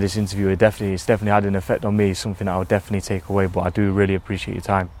 After this interview, it's definitely had an effect on me, something that I'll definitely take away, but I do really appreciate your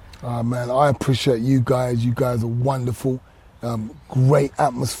time. Man, I appreciate you guys. You guys are wonderful. Great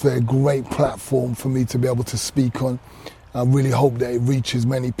atmosphere, great platform for me to be able to speak on. I really hope that it reaches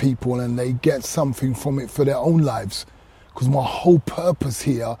many people and they get something from it for their own lives. Because my whole purpose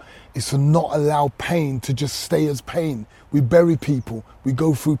here is to not allow pain to just stay as pain. We bury people, we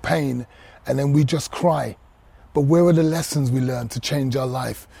go through pain, and then we just cry. But where are the lessons we learned to change our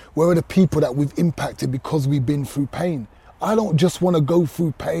life? Where are the people that we've impacted because we've been through pain? I don't just want to go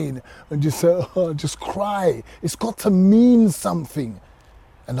through pain and just say, just cry. It's got to mean something.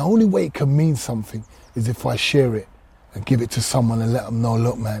 And the only way it can mean something is if I share it and give it to someone and let them know,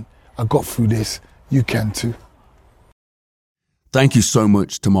 look, man, I got through this. You can too. Thank you so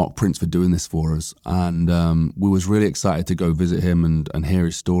much to Mark Prince for doing this for us. And we was really excited to go visit him and hear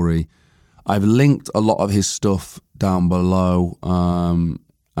his story. I've linked a lot of his stuff down below, and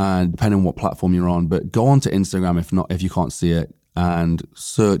depending on what platform you're on, but go onto Instagram if you can't see it, and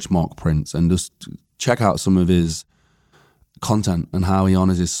search Mark Prince and just check out some of his content and how he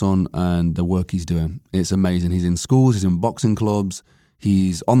honors his son and the work he's doing. It's amazing. He's in schools, he's in boxing clubs,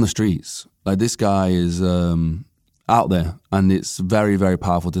 he's on the streets. Like, this guy is out there, and it's very, very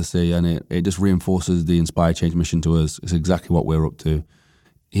powerful to see, and it just reinforces the Inspire Change mission to us. It's exactly what we're up to.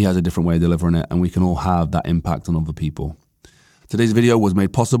 He has a different way of delivering it, and we can all have that impact on other people. Today's video was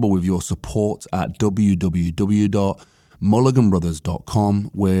made possible with your support at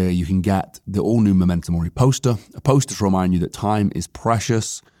www.mulliganbrothers.com, where you can get the all-new Memento poster, a poster to remind you that time is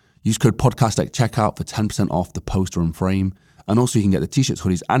precious. Use code podcast at checkout for 10% off the poster and frame. And also you can get the t-shirts,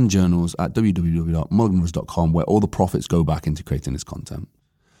 hoodies, and journals at www.mulliganbrothers.com, where all the profits go back into creating this content.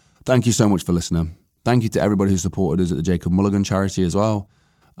 Thank you so much for listening. Thank you to everybody who supported us at the Jacob Mulligan charity as well.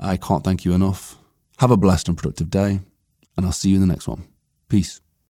 I can't thank you enough. Have a blessed and productive day, and I'll see you in the next one. Peace.